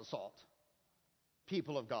offensive assault,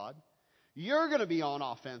 people of God. You're going to be on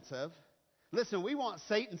offensive. Listen, we want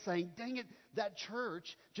Satan saying, dang it, that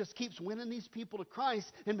church just keeps winning these people to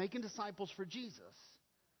Christ and making disciples for Jesus.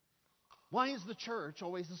 Why is the church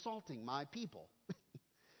always assaulting my people?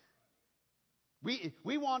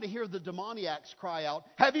 We want to hear the demoniacs cry out,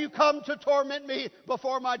 have you come to torment me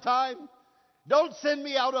before my time? Don't send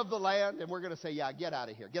me out of the land. And we're going to say, yeah, get out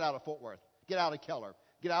of here. Get out of Fort Worth. Get out of Keller.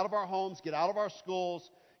 Get out of our homes. Get out of our schools.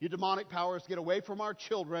 You demonic powers, get away from our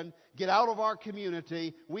children. Get out of our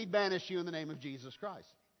community. We banish you in the name of Jesus Christ.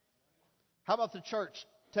 How about the church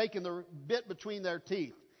taking the bit between their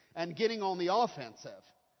teeth and getting on the offensive?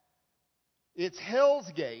 It's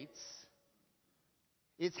hell's gates.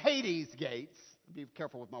 It's Hades' gates. Be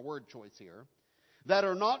careful with my word choice here. That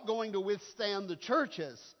are not going to withstand the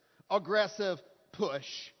church's aggressive push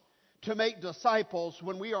to make disciples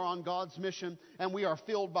when we are on God's mission and we are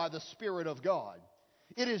filled by the Spirit of God.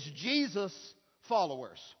 It is Jesus'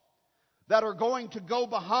 followers that are going to go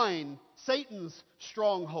behind Satan's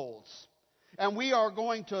strongholds. And we are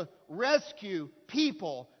going to rescue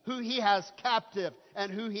people who he has captive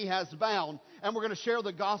and who he has bound. And we're going to share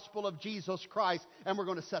the gospel of Jesus Christ and we're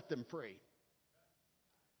going to set them free.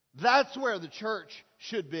 That's where the church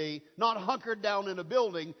should be, not hunkered down in a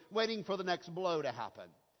building waiting for the next blow to happen.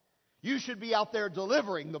 You should be out there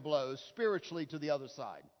delivering the blows spiritually to the other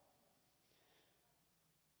side.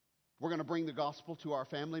 We're going to bring the gospel to our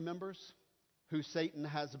family members who Satan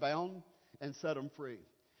has bound and set them free.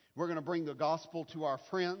 We're going to bring the gospel to our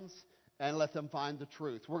friends and let them find the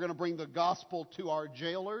truth. We're going to bring the gospel to our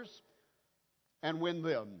jailers and win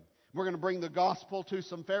them. We're going to bring the gospel to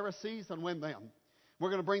some Pharisees and win them. We're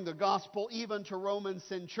going to bring the gospel even to Roman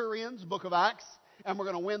centurions, book of Acts, and we're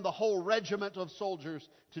going to win the whole regiment of soldiers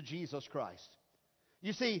to Jesus Christ.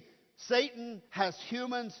 You see, Satan has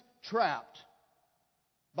humans trapped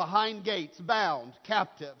behind gates, bound,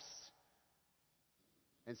 captives.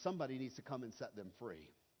 And somebody needs to come and set them free.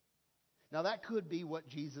 Now that could be what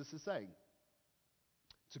Jesus is saying.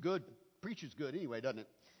 It's a good, preacher's good anyway, doesn't it?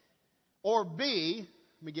 Or B,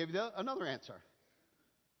 let me give you another answer.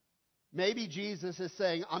 Maybe Jesus is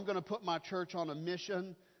saying, I'm going to put my church on a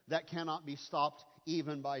mission that cannot be stopped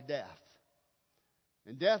even by death.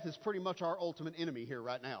 And death is pretty much our ultimate enemy here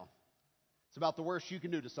right now. It's about the worst you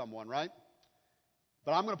can do to someone, right?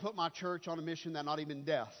 But I'm going to put my church on a mission that not even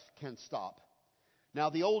death can stop. Now,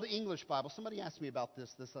 the Old English Bible, somebody asked me about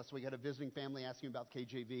this last week. I had a visiting family asking about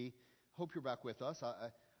KJV. Hope you're back with us.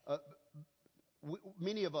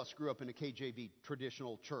 Many of us grew up in a KJV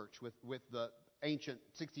traditional church with the ancient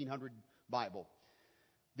 1600 Bible.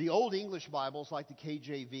 The Old English Bibles, like the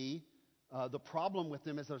KJV, the problem with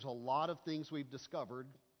them is there's a lot of things we've discovered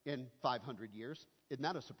in 500 years. Isn't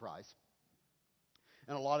that a surprise?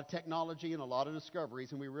 And a lot of technology and a lot of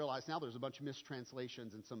discoveries, and we realize now there's a bunch of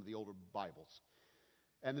mistranslations in some of the older Bibles.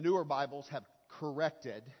 And the newer Bibles have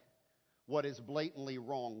corrected what is blatantly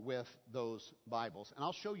wrong with those Bibles. And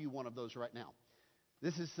I'll show you one of those right now.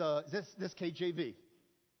 This is this KJV.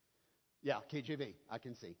 Yeah, KJV, I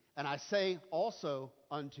can see. And I say also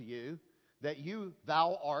unto you that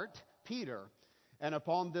thou art Peter, and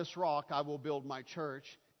upon this rock I will build my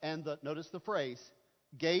church, and notice the phrase,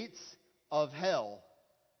 gates of hell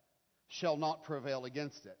shall not prevail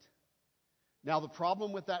against it. Now the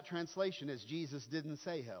problem with that translation is Jesus didn't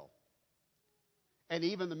say hell. And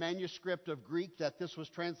even the manuscript of Greek that this was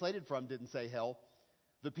translated from didn't say hell.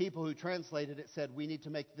 The people who translated it said, we need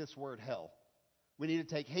to make this word hell. We need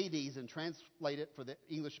to take Hades and translate it for the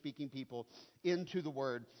English-speaking people into the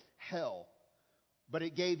word hell. But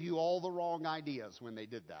it gave you all the wrong ideas when they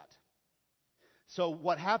did that. So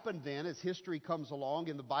what happened then, as history comes along,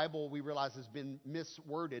 and the Bible, we realize, has been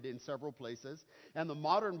misworded in several places, and the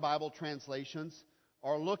modern Bible translations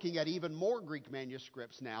are looking at even more Greek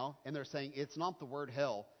manuscripts now, and they're saying it's not the word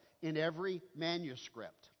hell in every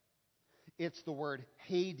manuscript. It's the word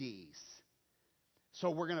Hades. So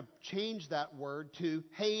we're going to change that word to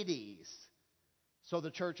Hades, so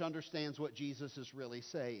the church understands what Jesus is really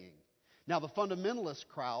saying. Now the fundamentalist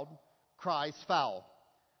crowd cries foul.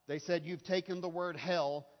 They said, you've taken the word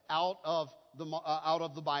hell out of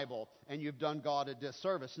the Bible, and you've done God a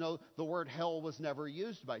disservice. No, the word hell was never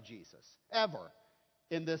used by Jesus, ever,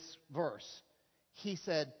 in this verse. He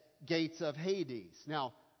said, gates of Hades.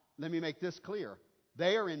 Now, let me make this clear.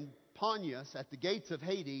 They are in Pontus, at the gates of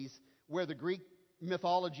Hades, where the Greek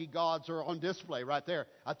mythology gods are on display right there.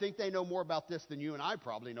 I think they know more about this than you and I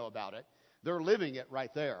probably know about it. They're living it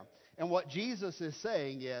right there. And what Jesus is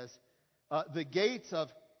saying is, the gates of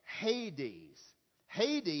Hades.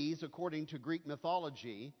 Hades, according to Greek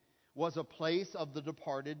mythology, was a place of the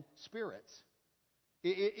departed spirits.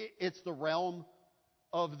 It's the realm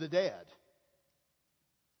of the dead,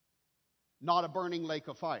 not a burning lake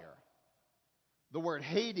of fire. The word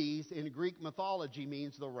Hades in Greek mythology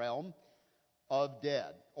means the realm of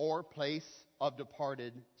dead, or place of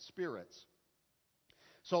departed spirits.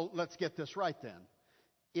 So let's get this right then.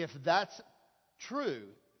 If that's true,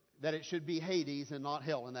 that it should be Hades and not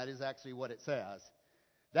hell, and that is actually what it says,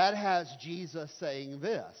 that has Jesus saying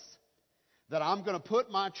this, that I'm going to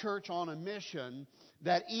put my church on a mission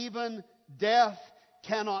that even death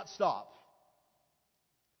cannot stop.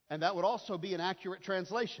 And that would also be an accurate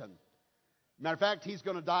translation. Matter of fact, he's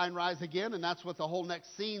going to die and rise again, and that's what the whole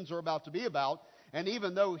next scenes are about to be about. And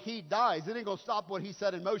even though he dies, it ain't going to stop what he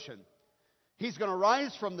set in motion. He's going to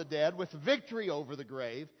rise from the dead with victory over the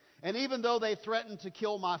grave. And even though they threaten to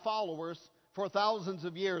kill my followers for thousands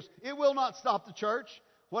of years, it will not stop the church.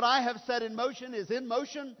 What I have set in motion is in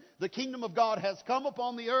motion. The kingdom of God has come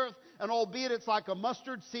upon the earth, and albeit it's like a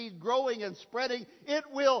mustard seed growing and spreading, it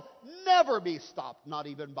will never be stopped, not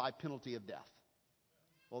even by penalty of death.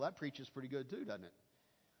 Well, that preaches pretty good too, doesn't it?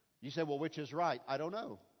 You say, well, which is right? I don't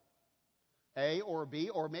know. A or B,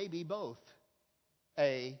 or maybe both.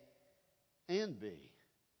 A and B.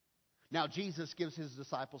 Now, Jesus gives his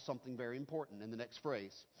disciples something very important in the next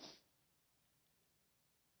phrase.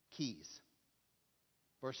 Keys.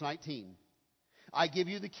 Verse 19. I give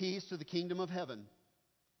you the keys to the kingdom of heaven.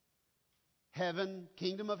 Heaven,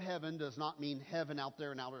 kingdom of heaven does not mean heaven out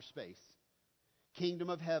there in outer space. Kingdom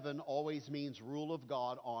of heaven always means rule of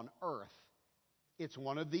God on earth. It's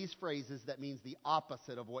one of these phrases that means the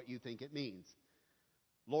opposite of what you think it means.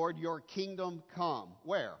 Lord, your kingdom come.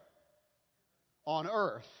 Where? On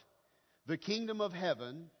earth. The kingdom of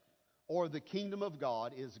heaven, or the kingdom of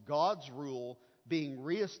God, is God's rule being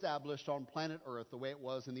reestablished on planet earth the way it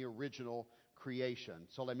was in the original creation.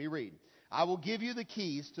 So let me read. I will give you the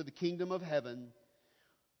keys to the kingdom of heaven.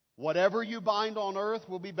 Whatever you bind on earth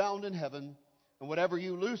will be bound in heaven, and whatever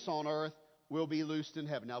you loose on earth will be loosed in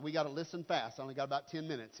heaven. Now, we got to listen fast. I only got about 10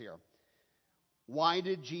 minutes here. Why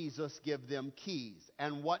did Jesus give them keys?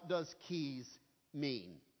 And what does keys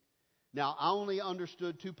mean? Now, I only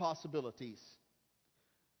understood two possibilities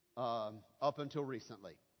up until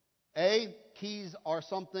recently. A, keys are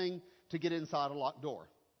something to get inside a locked door.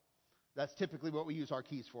 That's typically what we use our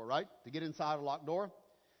keys for, right? To get inside a locked door.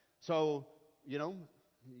 So,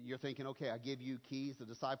 you're thinking, okay, I give you keys. The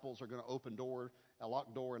disciples are going to open a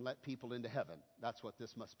locked door, and let people into heaven. That's what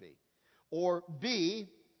this must be. Or B,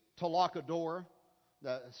 to lock a door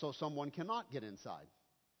so someone cannot get inside.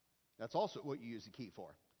 That's also what you use the key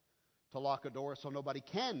for. To lock a door so nobody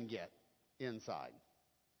can get inside.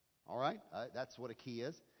 All right? That's what a key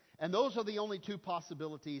is. And those are the only two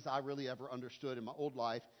possibilities I really ever understood in my old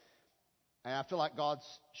life. And I feel like God's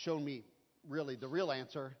shown me really the real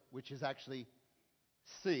answer, which is actually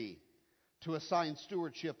C, to assign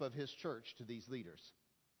stewardship of his church to these leaders.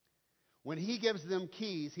 When he gives them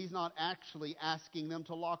keys, he's not actually asking them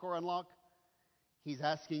to lock or unlock. He's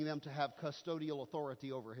asking them to have custodial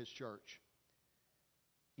authority over his church.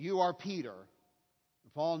 You are Peter.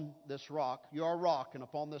 Upon this rock, you are a rock, and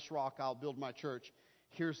upon this rock I'll build my church.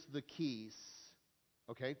 Here's the keys.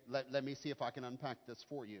 Okay, let me see if I can unpack this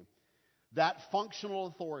for you. That functional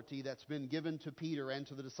authority that's been given to Peter and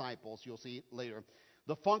to the disciples, you'll see later.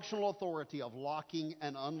 The functional authority of locking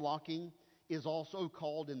and unlocking is also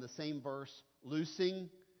called in the same verse loosing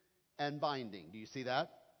and binding. Do you see that?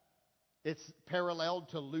 It's paralleled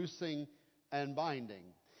to loosing and binding.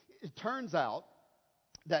 It turns out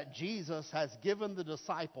that Jesus has given the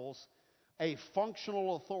disciples a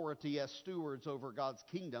functional authority as stewards over God's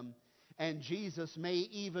kingdom, and Jesus may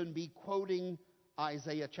even be quoting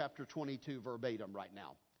Isaiah chapter 22 verbatim right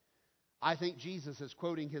now. I think Jesus is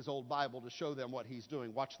quoting his old Bible to show them what he's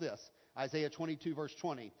doing. Watch this. Isaiah 22 verse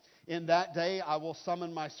 20. In that day I will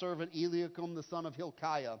summon my servant Eliakim the son of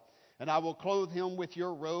Hilkiah, and I will clothe him with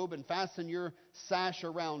your robe and fasten your sash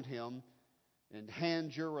around him and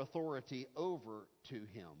hand your authority over to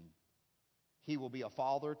him. He will be a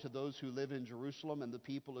father to those who live in Jerusalem and the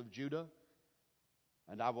people of Judah,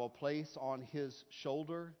 and I will place on his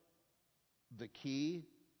shoulder the key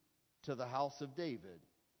to the house of David.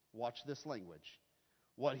 Watch this language.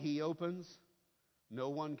 What he opens, no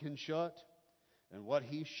one can shut, and what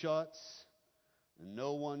he shuts,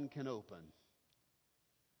 no one can open.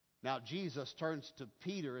 Now Jesus turns to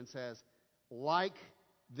Peter and says, like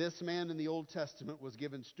this man in the Old Testament was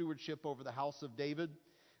given stewardship over the house of David,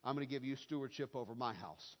 I'm going to give you stewardship over my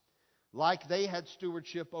house. Like they had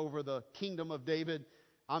stewardship over the kingdom of David,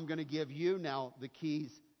 I'm going to give you now the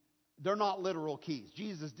keys. They're not literal keys.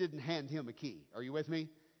 Jesus didn't hand him a key. Are you with me?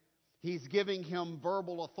 He's giving him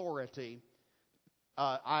verbal authority.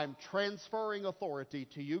 I'm transferring authority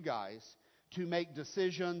to you guys to make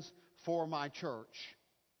decisions for my church.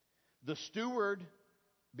 The steward,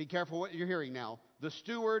 be careful what you're hearing now. The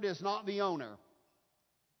steward is not the owner.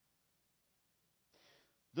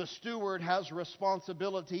 The steward has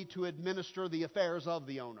responsibility to administer the affairs of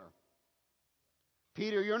the owner.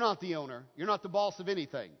 Peter, you're not the owner. You're not the boss of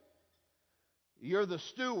anything. You're the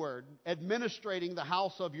steward administrating the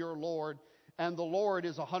house of your Lord, and the Lord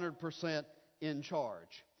is 100% in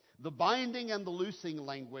charge. The binding and the loosing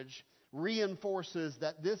language reinforces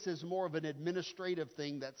that this is more of an administrative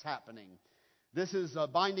thing that's happening. This is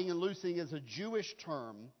binding and loosing is a Jewish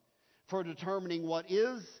term for determining what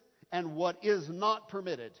is and what is not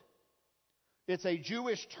permitted. It's a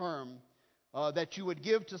Jewish term that you would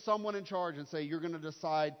give to someone in charge and say, you're going to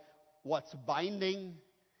decide what's binding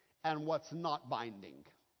and what's not binding.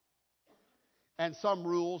 And some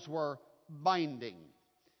rules were binding.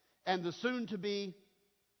 And the soon-to-be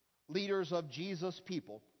leaders of Jesus'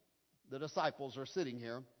 people, the disciples, are sitting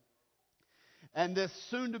here. And this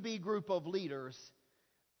soon-to-be group of leaders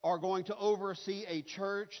are going to oversee a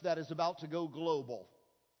church that is about to go global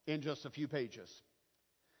in just a few pages.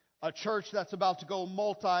 A church that's about to go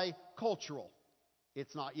multicultural.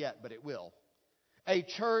 It's not yet, but it will. A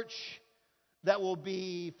church that will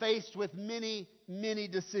be faced with many, many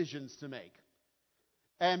decisions to make.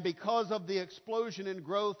 And because of the explosion in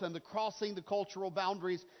growth and the crossing the cultural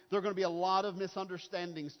boundaries, there are going to be a lot of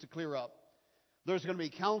misunderstandings to clear up. There's going to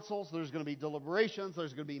be councils, there's going to be deliberations,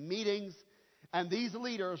 there's going to be meetings, and these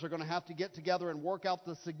leaders are going to have to get together and work out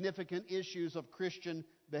the significant issues of Christian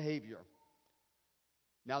behavior.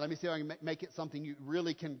 Now let me see if I can make it something you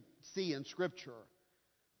really can see in Scripture.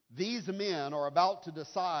 These men are about to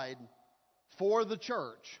decide for the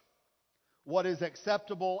church what is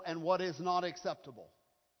acceptable and what is not acceptable.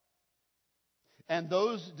 And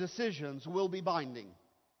those decisions will be binding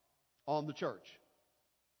on the church.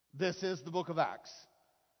 This is the book of Acts.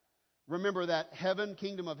 Remember that heaven,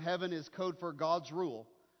 kingdom of heaven, is code for God's rule.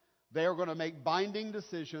 They are going to make binding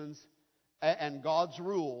decisions, and God's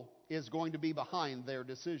rule is going to be behind their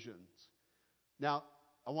decisions. Now,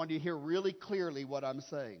 I want you to hear really clearly what I'm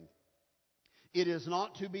saying. It is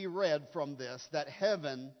not to be read from this that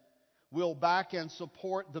heaven will back and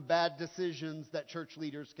support the bad decisions that church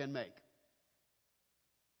leaders can make.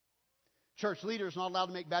 Church leaders are not allowed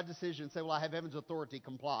to make bad decisions and say, well, I have heaven's authority,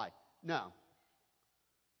 comply. No.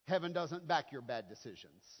 Heaven doesn't back your bad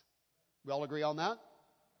decisions. We all agree on that?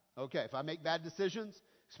 Okay, if I make bad decisions,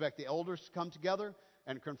 expect the elders to come together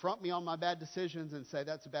and confront me on my bad decisions and say,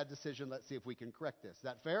 that's a bad decision, let's see if we can correct this. Is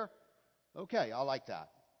that fair? Okay, I like that.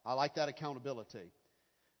 I like that accountability.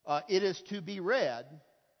 It is to be read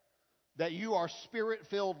that you are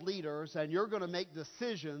Spirit-filled leaders and you're going to make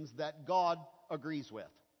decisions that God agrees with.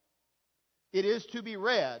 It is to be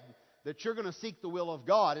read that you're going to seek the will of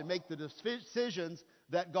God and make the decisions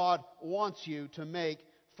that God wants you to make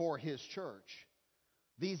for His church.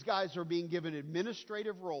 These guys are being given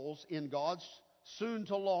administrative roles in God's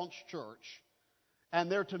soon-to-launch church. And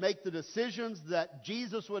they're to make the decisions that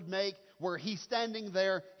Jesus would make were He standing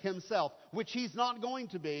there Himself, which He's not going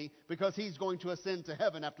to be because He's going to ascend to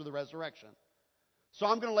heaven after the resurrection. So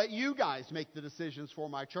I'm going to let you guys make the decisions for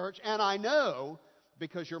my church. And I know,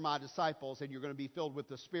 because you're my disciples and you're going to be filled with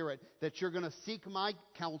the Spirit, that you're going to seek my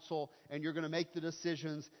counsel and you're going to make the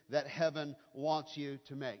decisions that heaven wants you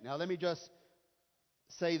to make. Now let me just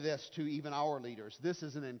say this to even our leaders. This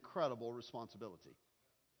is an incredible responsibility.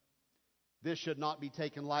 This should not be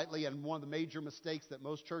taken lightly, and one of the major mistakes that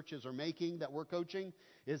most churches are making that we're coaching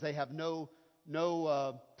is they have no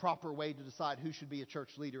proper way to decide who should be a church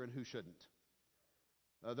leader and who shouldn't.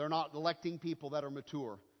 They're not electing people that are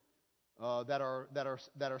mature, that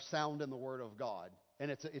are sound in the Word of God, and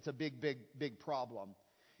it's a big problem.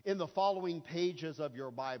 In the following pages of your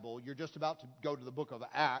Bible, you're just about to go to the book of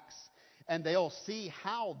Acts, and they'll see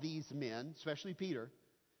how these men, especially Peter,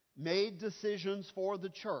 made decisions for the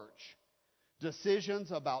church.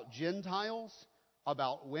 Decisions about Gentiles,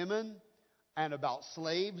 about women, and about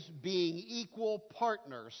slaves being equal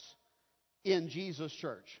partners in Jesus'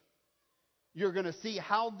 church. You're going to see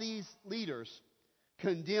how these leaders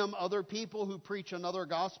condemn other people who preach another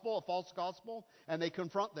gospel, a false gospel, and they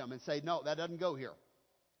confront them and say, no, that doesn't go here.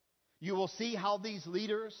 You will see how these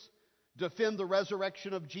leaders defend the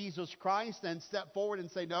resurrection of Jesus Christ and step forward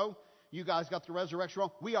and say, no, you guys got the resurrection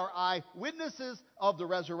wrong. We are eyewitnesses of the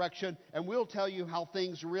resurrection, and we'll tell you how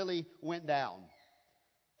things really went down.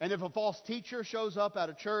 And if a false teacher shows up at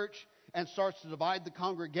a church and starts to divide the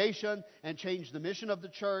congregation and change the mission of the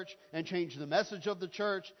church and change the message of the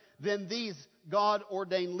church, then these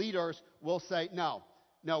God-ordained leaders will say, no,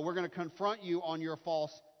 we're going to confront you on your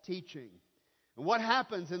false teaching. And what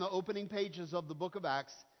happens in the opening pages of the book of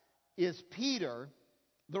Acts is Peter,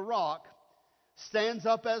 the rock, stands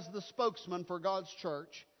up as the spokesman for God's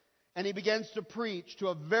church, and he begins to preach to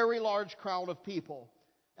a very large crowd of people,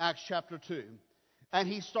 Acts chapter 2. And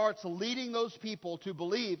he starts leading those people to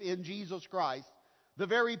believe in Jesus Christ, the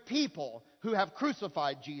very people who have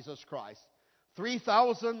crucified Jesus Christ.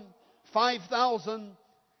 3,000, 5,000,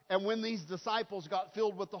 and when these disciples got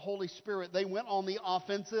filled with the Holy Spirit, they went on the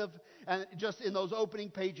offensive, and just in those opening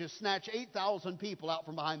pages, snatch 8,000 people out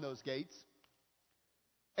from behind those gates.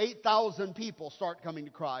 8,000 people start coming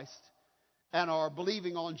to Christ and are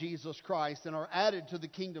believing on Jesus Christ and are added to the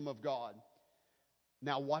kingdom of God.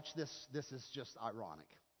 Now watch this. This is just ironic.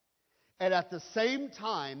 And at the same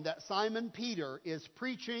time that Simon Peter is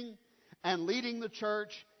preaching and leading the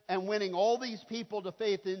church and winning all these people to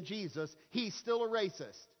faith in Jesus, he's still a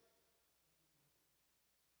racist.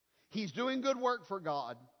 He's doing good work for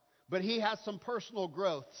God, but he has some personal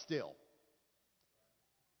growth still.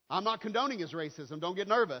 I'm not condoning his racism. Don't get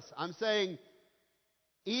nervous. I'm saying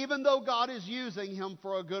even though God is using him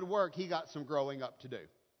for a good work, he got some growing up to do.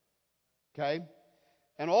 Okay?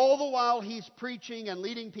 And all the while he's preaching and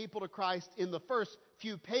leading people to Christ in the first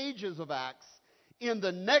few pages of Acts, in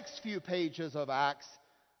the next few pages of Acts,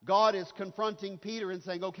 God is confronting Peter and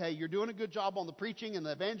saying, okay, you're doing a good job on the preaching and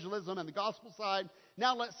the evangelism and the gospel side.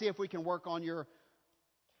 Now let's see if we can work on your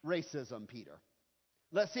racism, Peter.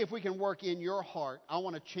 Let's see if we can work in your heart. I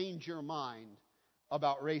want to change your mind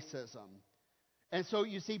about racism. And so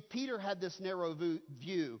you see, Peter had this narrow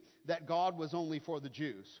view that God was only for the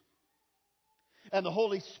Jews. And the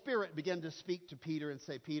Holy Spirit began to speak to Peter and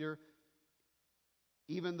say, Peter,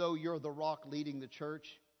 even though you're the rock leading the church,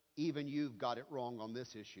 even you've got it wrong on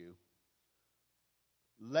this issue.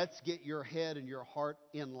 Let's get your head and your heart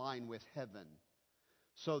in line with heaven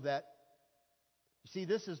so that, you see,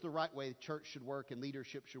 this is the right way church should work and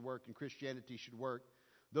leadership should work and Christianity should work.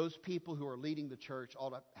 Those people who are leading the church ought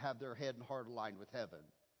to have their head and heart aligned with heaven.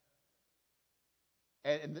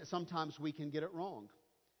 And sometimes we can get it wrong.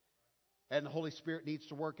 And the Holy Spirit needs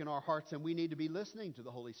to work in our hearts, and we need to be listening to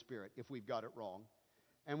the Holy Spirit if we've got it wrong.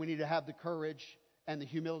 And we need to have the courage and the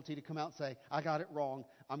humility to come out and say, I got it wrong,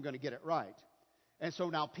 I'm going to get it right. And so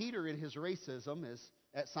now Peter in his racism is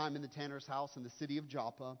at Simon the tanner's house in the city of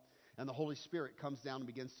Joppa. And the Holy Spirit comes down and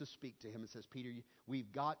begins to speak to him and says, Peter,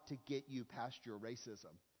 we've got to get you past your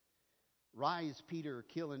racism. Rise, Peter,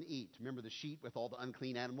 kill and eat. Remember the sheet with all the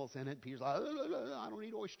unclean animals in it? Peter's like, I don't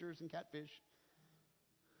eat oysters and catfish.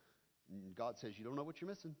 And God says, you don't know what you're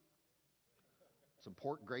missing. Some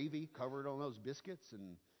pork gravy covered on those biscuits.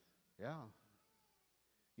 And yeah,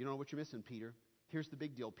 you don't know what you're missing, Peter. Here's the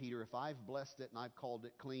big deal, Peter. If I've blessed it and I've called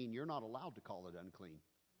it clean, you're not allowed to call it unclean.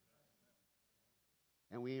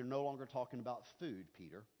 And we are no longer talking about food,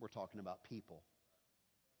 Peter. We're talking about people.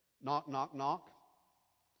 Knock, knock, knock.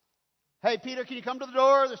 Hey, Peter, can you come to the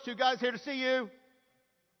door? There's two guys here to see you.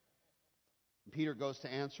 And Peter goes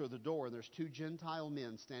to answer the door, and there's two Gentile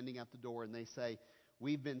men standing at the door, and they say,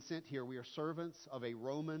 we've been sent here. We are servants of a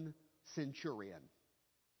Roman centurion.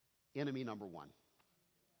 Enemy number one.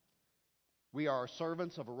 We are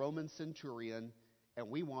servants of a Roman centurion, and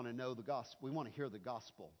we want to know the gospel. We want to hear the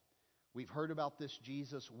gospel. We've heard about this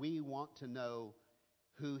Jesus. We want to know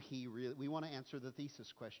who he really... We want to answer the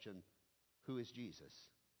thesis question, who is Jesus?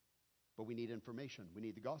 But we need information. We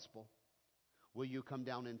need the gospel. Will you come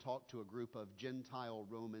down and talk to a group of Gentile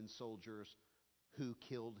Roman soldiers who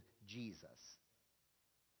killed Jesus?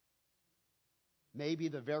 Maybe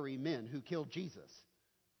the very men who killed Jesus.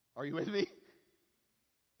 Are you with me?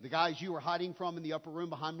 The guys you were hiding from in the upper room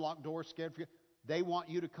behind locked doors, scared for you, they want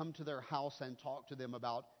you to come to their house and talk to them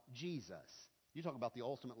about Jesus. You talk about the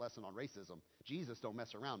ultimate lesson on racism. Jesus don't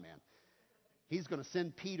mess around, man. He's going to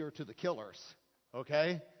send Peter to the killers,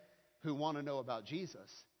 okay, who want to know about Jesus.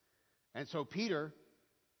 And so Peter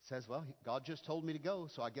says, well, God just told me to go,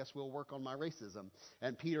 so I guess we'll work on my racism.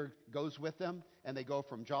 And Peter goes with them, and they go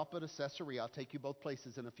from Joppa to Caesarea. I'll take you both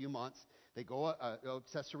places in a few months. They go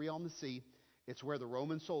Caesarea on the sea. It's where the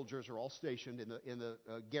Roman soldiers are all stationed in the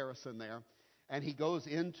garrison there. And he goes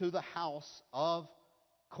into the house of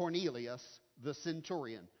Cornelius, the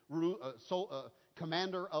centurion,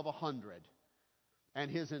 commander of 100. And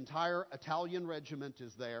his entire Italian regiment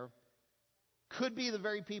is there. Could be the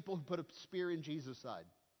very people who put a spear in Jesus' side.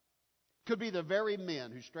 Could be the very men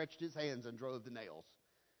who stretched his hands and drove the nails.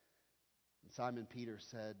 And Simon Peter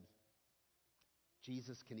said,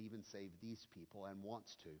 Jesus can even save these people and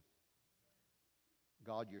wants to.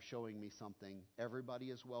 God, you're showing me something.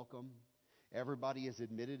 Everybody is welcome. Everybody is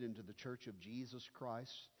admitted into the church of Jesus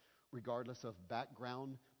Christ, regardless of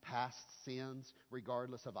background, past sins,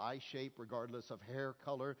 regardless of eye shape, regardless of hair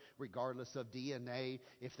color, regardless of DNA.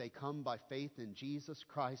 If they come by faith in Jesus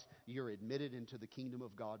Christ, you're admitted into the kingdom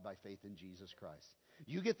of God by faith in Jesus Christ.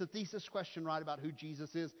 You get the thesis question right about who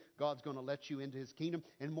Jesus is, God's going to let you into his kingdom.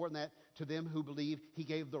 And more than that, to them who believe, he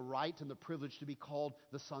gave the right and the privilege to be called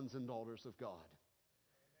the sons and daughters of God.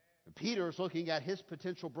 And Peter is looking at his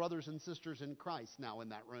potential brothers and sisters in Christ now in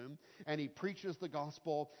that room, and he preaches the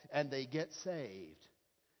gospel, and they get saved.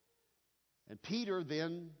 And Peter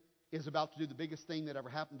then is about to do the biggest thing that ever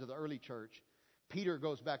happened to the early church. Peter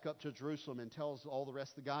goes back up to Jerusalem and tells all the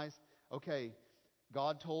rest of the guys, okay,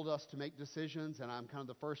 God told us to make decisions, and I'm kind of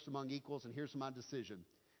the first among equals, and here's my decision.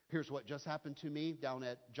 Here's what just happened to me down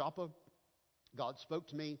at Joppa. God spoke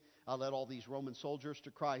to me. I led all these Roman soldiers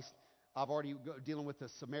to Christ. I've already dealing with the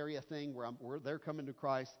Samaria thing where they're coming to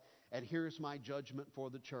Christ. And here's my judgment for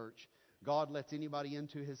the church. God lets anybody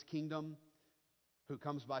into his kingdom who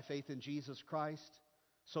comes by faith in Jesus Christ.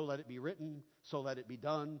 So let it be written. So let it be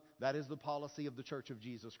done. That is the policy of the church of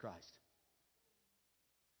Jesus Christ.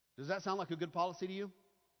 Does that sound like a good policy to you?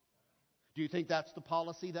 Do you think that's the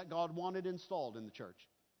policy that God wanted installed in the church?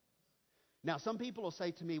 Now, some people will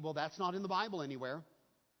say to me, well, that's not in the Bible anywhere.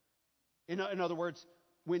 In other words,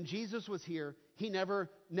 when Jesus was here, he never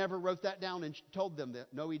wrote that down and told them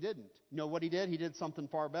that. No, he didn't. You know what he did? He did something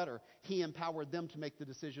far better. He empowered them to make the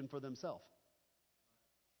decision for themselves.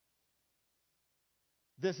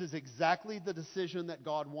 This is exactly the decision that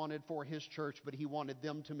God wanted for his church, but he wanted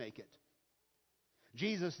them to make it.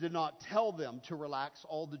 Jesus did not tell them to relax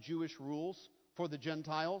all the Jewish rules for the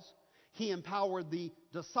Gentiles. He empowered the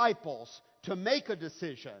disciples to make a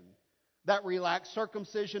decision that relaxed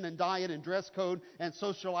circumcision and diet and dress code and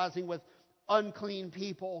socializing with unclean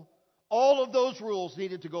people. All of those rules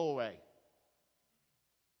needed to go away.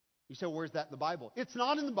 You say, where's that in the Bible? It's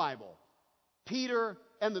not in the Bible. Peter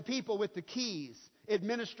and the people with the keys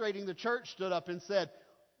administrating the church stood up and said,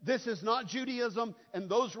 this is not Judaism, and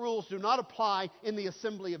those rules do not apply in the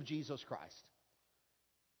assembly of Jesus Christ.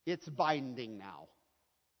 It's binding now.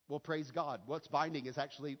 Well, praise God. What's binding is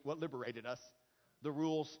actually what liberated us. The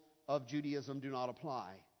rules of Judaism do not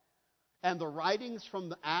apply. And the writings from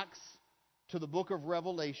the Acts to the book of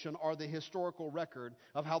Revelation are the historical record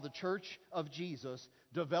of how the church of Jesus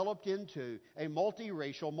developed into a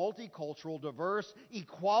multiracial, multicultural, diverse,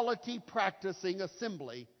 equality-practicing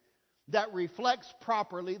assembly that reflects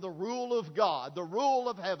properly the rule of God, the rule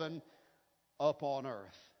of heaven upon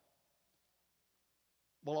earth.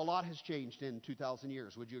 Well, a lot has changed in 2,000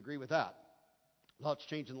 years. Would you agree with that? A lot's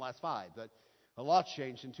changed in the last 5, but a lot's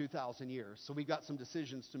changed in 2,000 years. So we've got some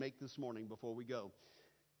decisions to make this morning before we go.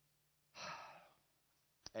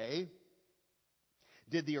 A,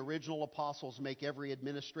 did the original apostles make every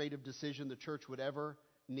administrative decision the church would ever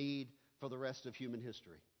need for the rest of human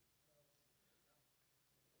history?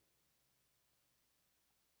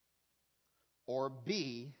 Or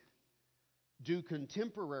B, Do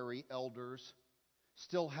contemporary elders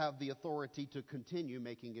still have the authority to continue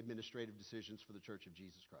making administrative decisions for the Church of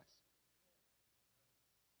Jesus Christ?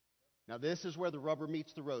 Now, this is where the rubber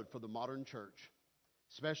meets the road for the modern church,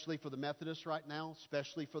 especially for the Methodists right now,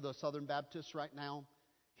 especially for the Southern Baptists right now.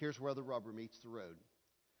 Here's where the rubber meets the road.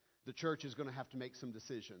 The church is going to have to make some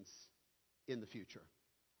decisions in the future.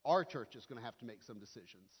 Our church is going to have to make some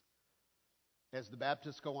decisions. As the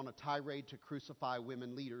Baptists go on a tirade to crucify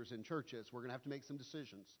women leaders in churches, we're going to have to make some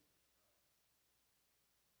decisions.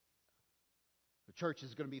 The church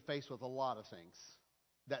is going to be faced with a lot of things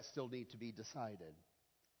that still need to be decided.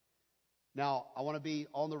 Now, I want to be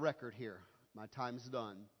on the record here. My time's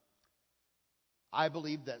done. I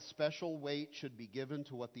believe that special weight should be given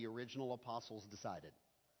to what the original apostles decided.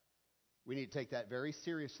 We need to take that very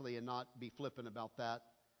seriously and not be flippant about that.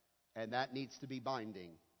 And that needs to be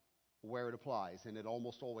binding where it applies, and it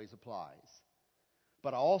almost always applies.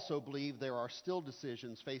 But I also believe there are still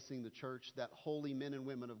decisions facing the church that holy men and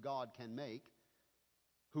women of God can make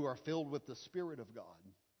who are filled with the Spirit of God.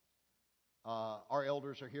 Our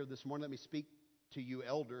elders are here this morning. Let me speak to you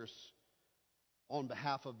elders on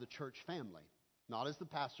behalf of the church family. Not as the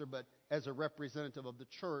pastor, but as a representative of the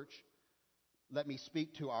church. Let me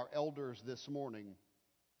speak to our elders this morning.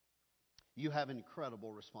 You have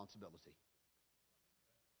incredible responsibility.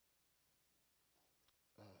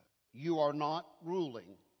 You are not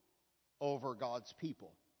ruling over God's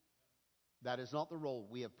people. That is not the role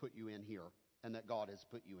we have put you in here and that God has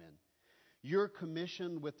put you in. You're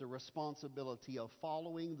commissioned with the responsibility of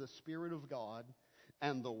following the Spirit of God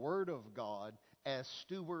and the Word of God as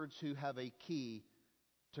stewards who have a key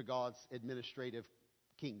to God's administrative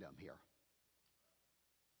kingdom here.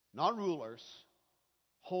 Not rulers,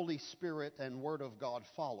 Holy Spirit and Word of God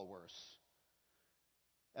followers.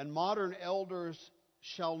 And modern elders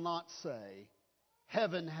shall not say,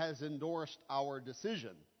 heaven has endorsed our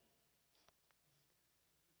decision.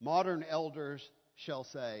 Modern elders shall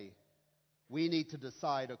say, we need to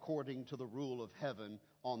decide according to the rule of heaven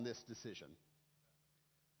on this decision.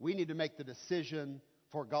 We need to make the decision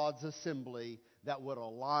for God's assembly that would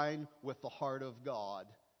align with the heart of God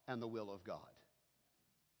and the will of God.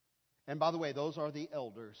 And by the way, those are the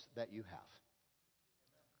elders that you have.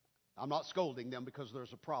 I'm not scolding them because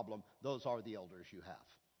there's a problem. Those are the elders you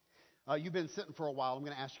have. You've been sitting for a while. I'm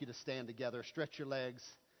going to ask you to stand together. Stretch your legs.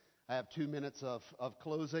 I have 2 minutes of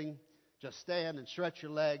closing. Just stand and stretch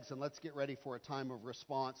your legs, and let's get ready for a time of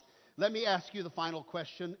response. Let me ask you the final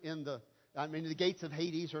question. The gates of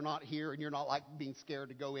Hades are not here, and you're not like being scared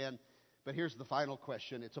to go in. But here's the final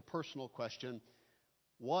question. It's a personal question.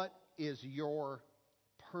 What is your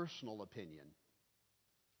personal opinion?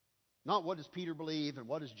 Not what does Peter believe, and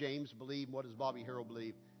what does James believe, and what does Bobby Harrell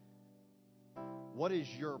believe. What is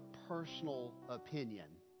your personal opinion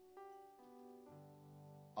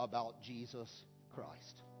about Jesus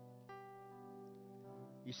Christ?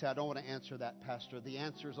 You say, I don't want to answer that, Pastor. The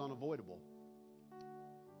answer is unavoidable.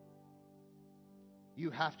 You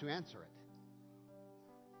have to answer it.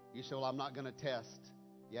 You say, well, I'm not going to test.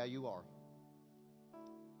 Yeah, you are.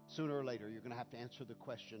 Sooner or later, you're going to have to answer the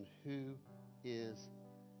question, who is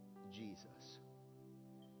Jesus?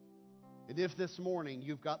 And if this morning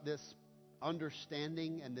you've got this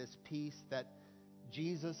understanding and this peace that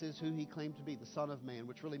Jesus is who He claimed to be, the Son of Man,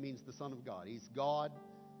 which really means the Son of God. He's God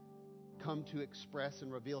come to express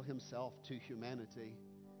and reveal Himself to humanity.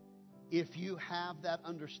 If you have that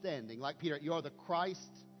understanding, like Peter, you are the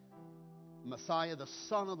Christ, Messiah, the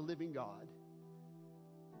Son of the living God,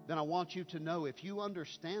 then I want you to know, if you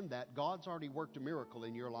understand that, God's already worked a miracle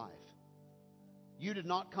in your life. You did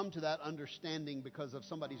not come to that understanding because of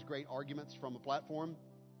somebody's great arguments from a platform.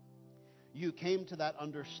 You came to that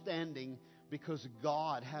understanding because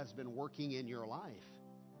God has been working in your life.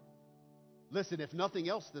 Listen, if nothing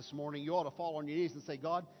else this morning, you ought to fall on your knees and say,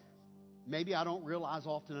 God, maybe I don't realize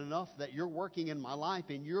often enough that you're working in my life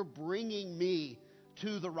and you're bringing me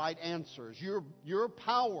to the right answers. Your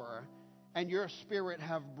power and your Spirit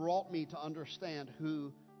have brought me to understand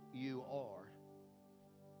who you are.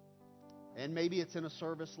 And maybe it's in a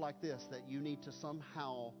service like this that you need to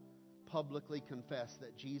somehow publicly confess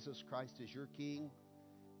that Jesus Christ is your King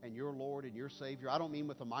and your Lord and your Savior. I don't mean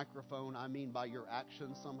with a microphone. I mean by your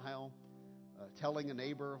actions somehow. Telling a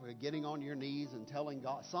neighbor, getting on your knees and telling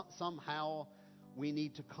God. Somehow we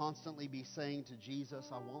need to constantly be saying to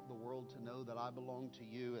Jesus, I want the world to know that I belong to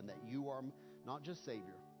you and that you are not just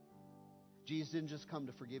Savior. Jesus didn't just come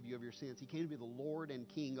to forgive you of your sins. He came to be the Lord and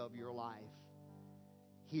King of your life.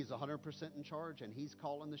 He's 100% in charge and He's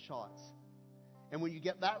calling the shots. And when you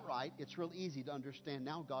get that right, it's real easy to understand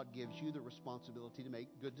now God gives you the responsibility to make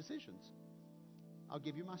good decisions. I'll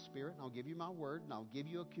give you my Spirit, and I'll give you my Word, and I'll give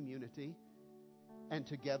you a community. And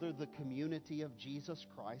together, the community of Jesus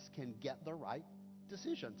Christ can get the right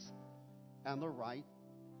decisions and the right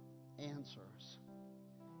answers.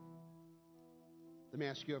 Let me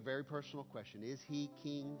ask you a very personal question. Is He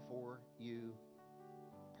king for you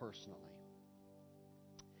personally?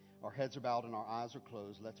 Our heads are bowed and our eyes are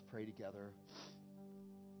closed. Let's pray together.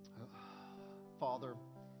 Father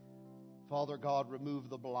God, remove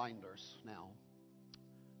the blinders now.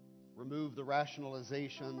 Remove the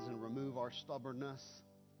rationalizations and remove our stubbornness.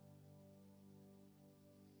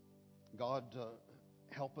 God,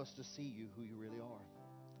 help us to see you who you really are.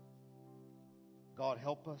 God,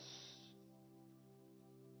 help us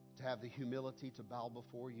to have the humility to bow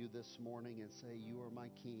before you this morning and say, you are my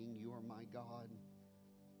King, you are my God.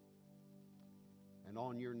 And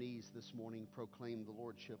on your knees this morning, proclaim the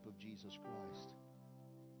Lordship of Jesus Christ.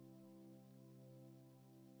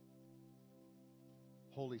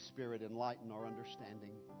 Holy Spirit, enlighten our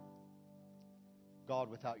understanding.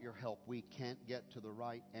 God, without your help, we can't get to the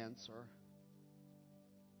right answer.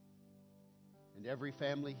 And every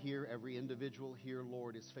family here, every individual here,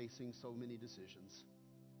 Lord, is facing so many decisions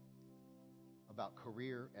about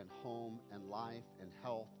career and home and life and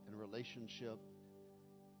health and relationship.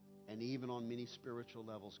 And even on many spiritual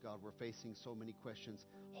levels, God, we're facing so many questions.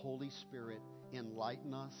 Holy Spirit,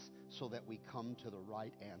 enlighten us so that we come to the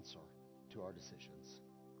right answer to our decisions.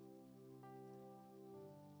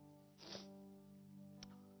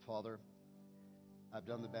 Father, I've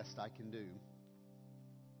done the best I can do.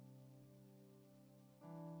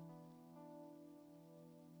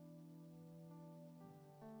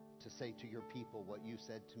 To say to your people what you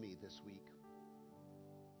said to me this week.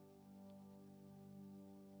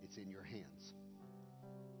 It's in your hands.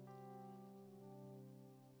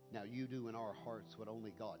 Now you do in our hearts what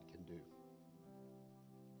only God can do.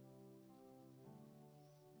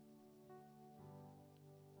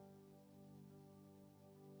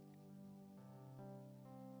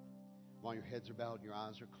 While your heads are bowed and your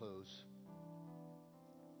eyes are closed,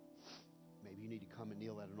 maybe you need to come and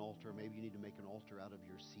kneel at an altar. Maybe you need to make an altar out of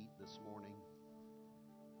your seat this morning.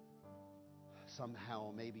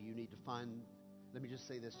 Somehow, maybe you need to find, let me just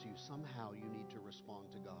say this to you, somehow you need to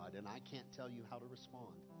respond to God. And I can't tell you how to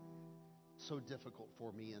respond. So difficult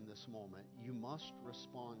for me in this moment. You must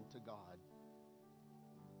respond to God.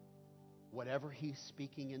 Whatever He's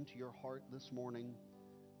speaking into your heart this morning,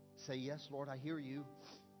 say, yes, Lord, I hear you.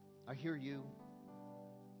 I hear you.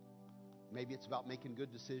 Maybe it's about making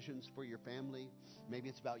good decisions for your family. Maybe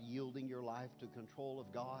it's about yielding your life to the control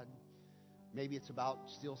of God. Maybe it's about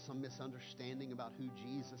still some misunderstanding about who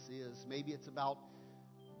Jesus is. Maybe it's about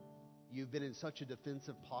you've been in such a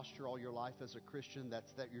defensive posture all your life as a Christian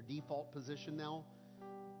that's your default position now.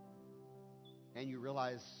 And you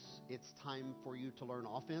realize it's time for you to learn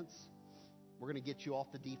offense. We're going to get you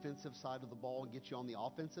off the defensive side of the ball and get you on the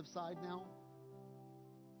offensive side now.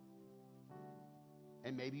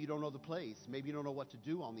 And maybe you don't know the plays. Maybe you don't know what to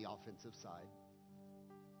do on the offensive side.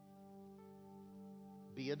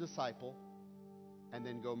 Be a disciple and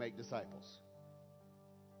then go make disciples.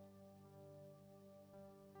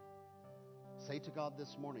 Say to God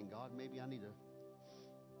this morning, God, maybe I need to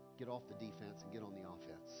get off the defense and get on the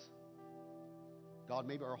offense. God,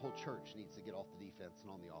 maybe our whole church needs to get off the defense and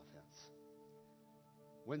on the offense.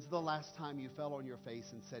 When's the last time you fell on your face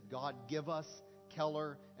and said, God, give us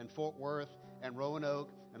Keller and Fort Worth and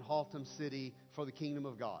Roanoke and Haltom City for the kingdom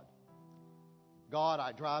of God? God,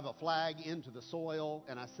 I drive a flag into the soil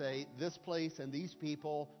and I say, this place and these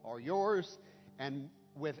people are yours. And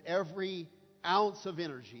with every ounce of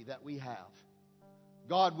energy that we have,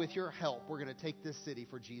 God, with your help, we're going to take this city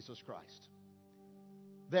for Jesus Christ.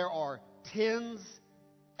 There are tens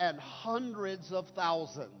and hundreds of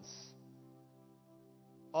thousands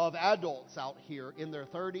of adults out here in their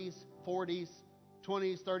 30s, 40s,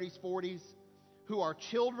 20s, 30s, 40s, who are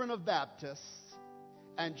children of Baptists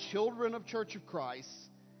and children of Church of Christ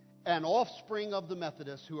and offspring of the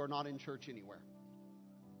Methodists who are not in church anywhere.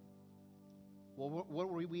 Well, what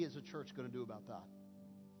are we as a church going to do about that?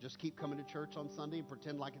 Just keep coming to church on Sunday and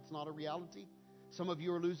pretend like it's not a reality? Some of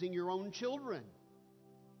you are losing your own children.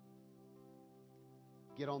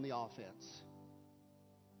 Get on the offense.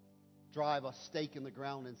 Drive a stake in the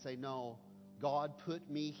ground and say, no, God put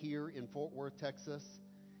me here in Fort Worth, Texas.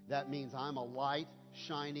 That means I'm a light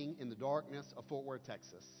shining in the darkness of Fort Worth,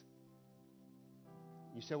 Texas.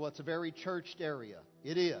 You say, well, it's a very churched area.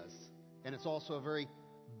 It is. And it's also a very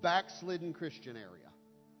backslidden Christian area.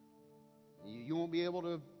 You won't be able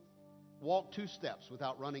to walk 2 steps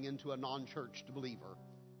without running into a non-churched believer.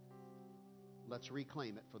 Let's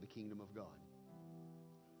reclaim it for the kingdom of God.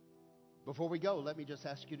 Before we go, let me just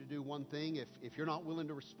ask you to do one thing. If you're not willing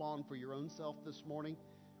to respond for your own self this morning,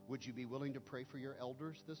 would you be willing to pray for your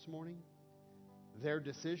elders this morning? Their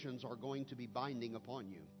decisions are going to be binding upon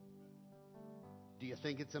you. Do you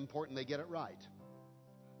think it's important they get it right?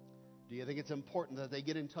 Do you think it's important that they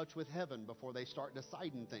get in touch with heaven before they start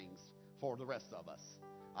deciding things for the rest of us?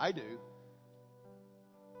 I do.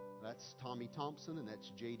 That's Tommy Thompson, and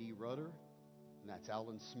that's J.D. Rudder, and that's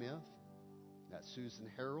Alan Smith, that's Susan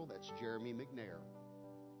Harrell, that's Jeremy McNair.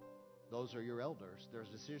 Those are your elders. Their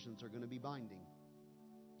decisions are going to be binding.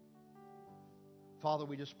 Father,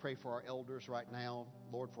 we just pray for our elders right now.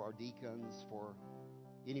 Lord, for our deacons, for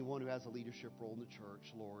anyone who has a leadership role in the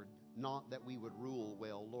church, Lord. Not that we would rule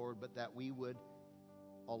well, Lord, but that we would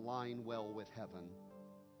align well with heaven.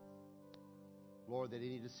 Lord, that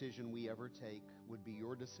any decision we ever take would be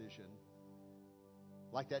your decision.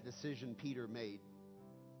 Like that decision Peter made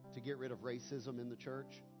to get rid of racism in the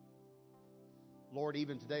church. Lord,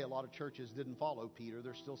 even today a lot of churches didn't follow Peter.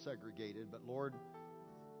 They're still segregated. But Lord,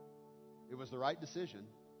 it was the right decision.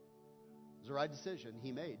 It was the right decision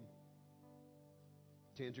he made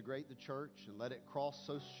to integrate the church and let it cross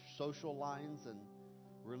social lines and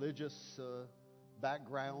religious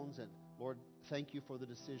backgrounds. And Lord, thank you for the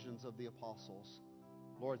decisions of the apostles.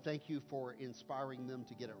 Lord, thank you for inspiring them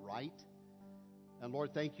to get it right. And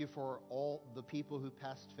Lord, thank you for all the people who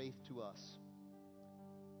passed faith to us.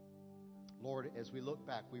 Lord, as we look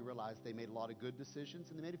back, we realize they made a lot of good decisions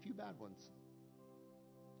and they made a few bad ones.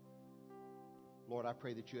 Lord, I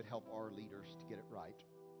pray that you would help our leaders to get it right.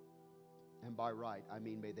 And by right, I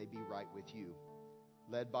mean may they be right with you,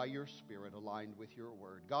 led by your Spirit, aligned with your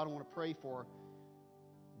word. God, I want to pray for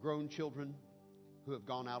grown children who have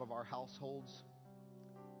gone out of our households.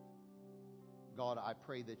 God, I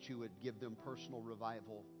pray that you would give them personal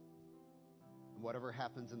revival. And whatever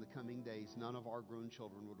happens in the coming days, none of our grown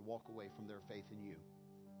children would walk away from their faith in you.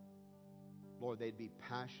 Lord, they'd be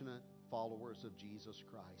passionate followers of Jesus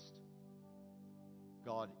Christ.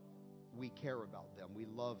 God, we care about them. We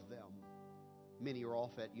love them. Many are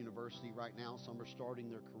off at university right now. Some are starting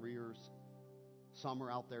their careers. Some are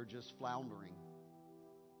out there just floundering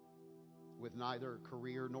with neither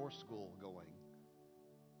career nor school going.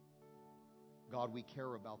 God, we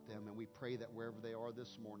care about them, and we pray that wherever they are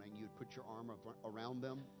this morning, you'd put your arm around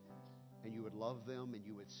them, and you would love them, and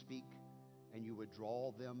you would speak, and you would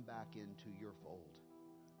draw them back into your fold.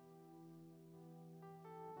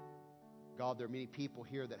 God, there are many people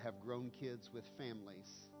here that have grown kids with families.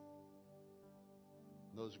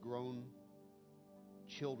 Those grown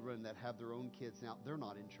children that have their own kids now, they're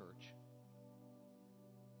not in church.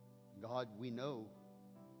 God, we know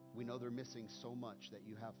they're missing so much that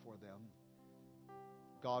you have for them.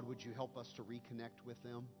 God, would you help us to reconnect with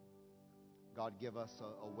them? God, give us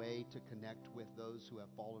a way to connect with those who have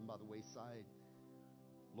fallen by the wayside.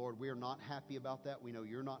 Lord, we are not happy about that. We know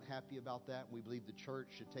you're not happy about that. We believe the church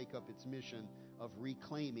should take up its mission of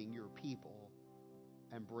reclaiming your people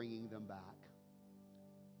and bringing them back.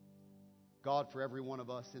 God, for every one of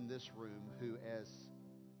us in this room who, as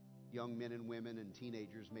young men and women and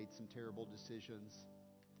teenagers, made some terrible decisions,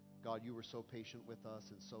 God, you were so patient with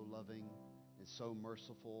us and so loving and so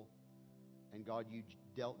merciful. And God, you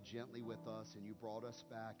dealt gently with us and you brought us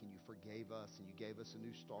back and you forgave us and you gave us a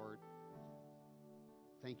new start.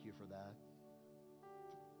 Thank you for that.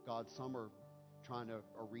 God, some are trying to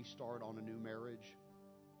restart on a new marriage.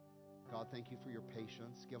 God, thank you for your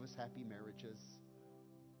patience. Give us happy marriages.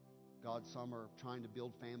 God, some are trying to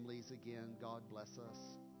build families again. God, bless us.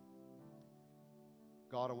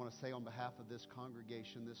 God, I want to say on behalf of this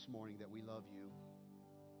congregation this morning that we love you.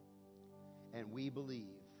 And we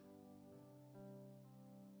believe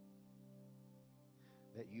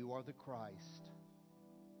that you are the Christ,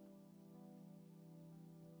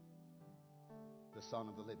 the Son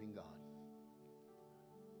of the living God.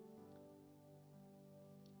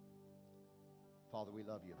 Father, we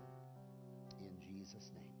love you. In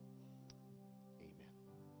Jesus' name.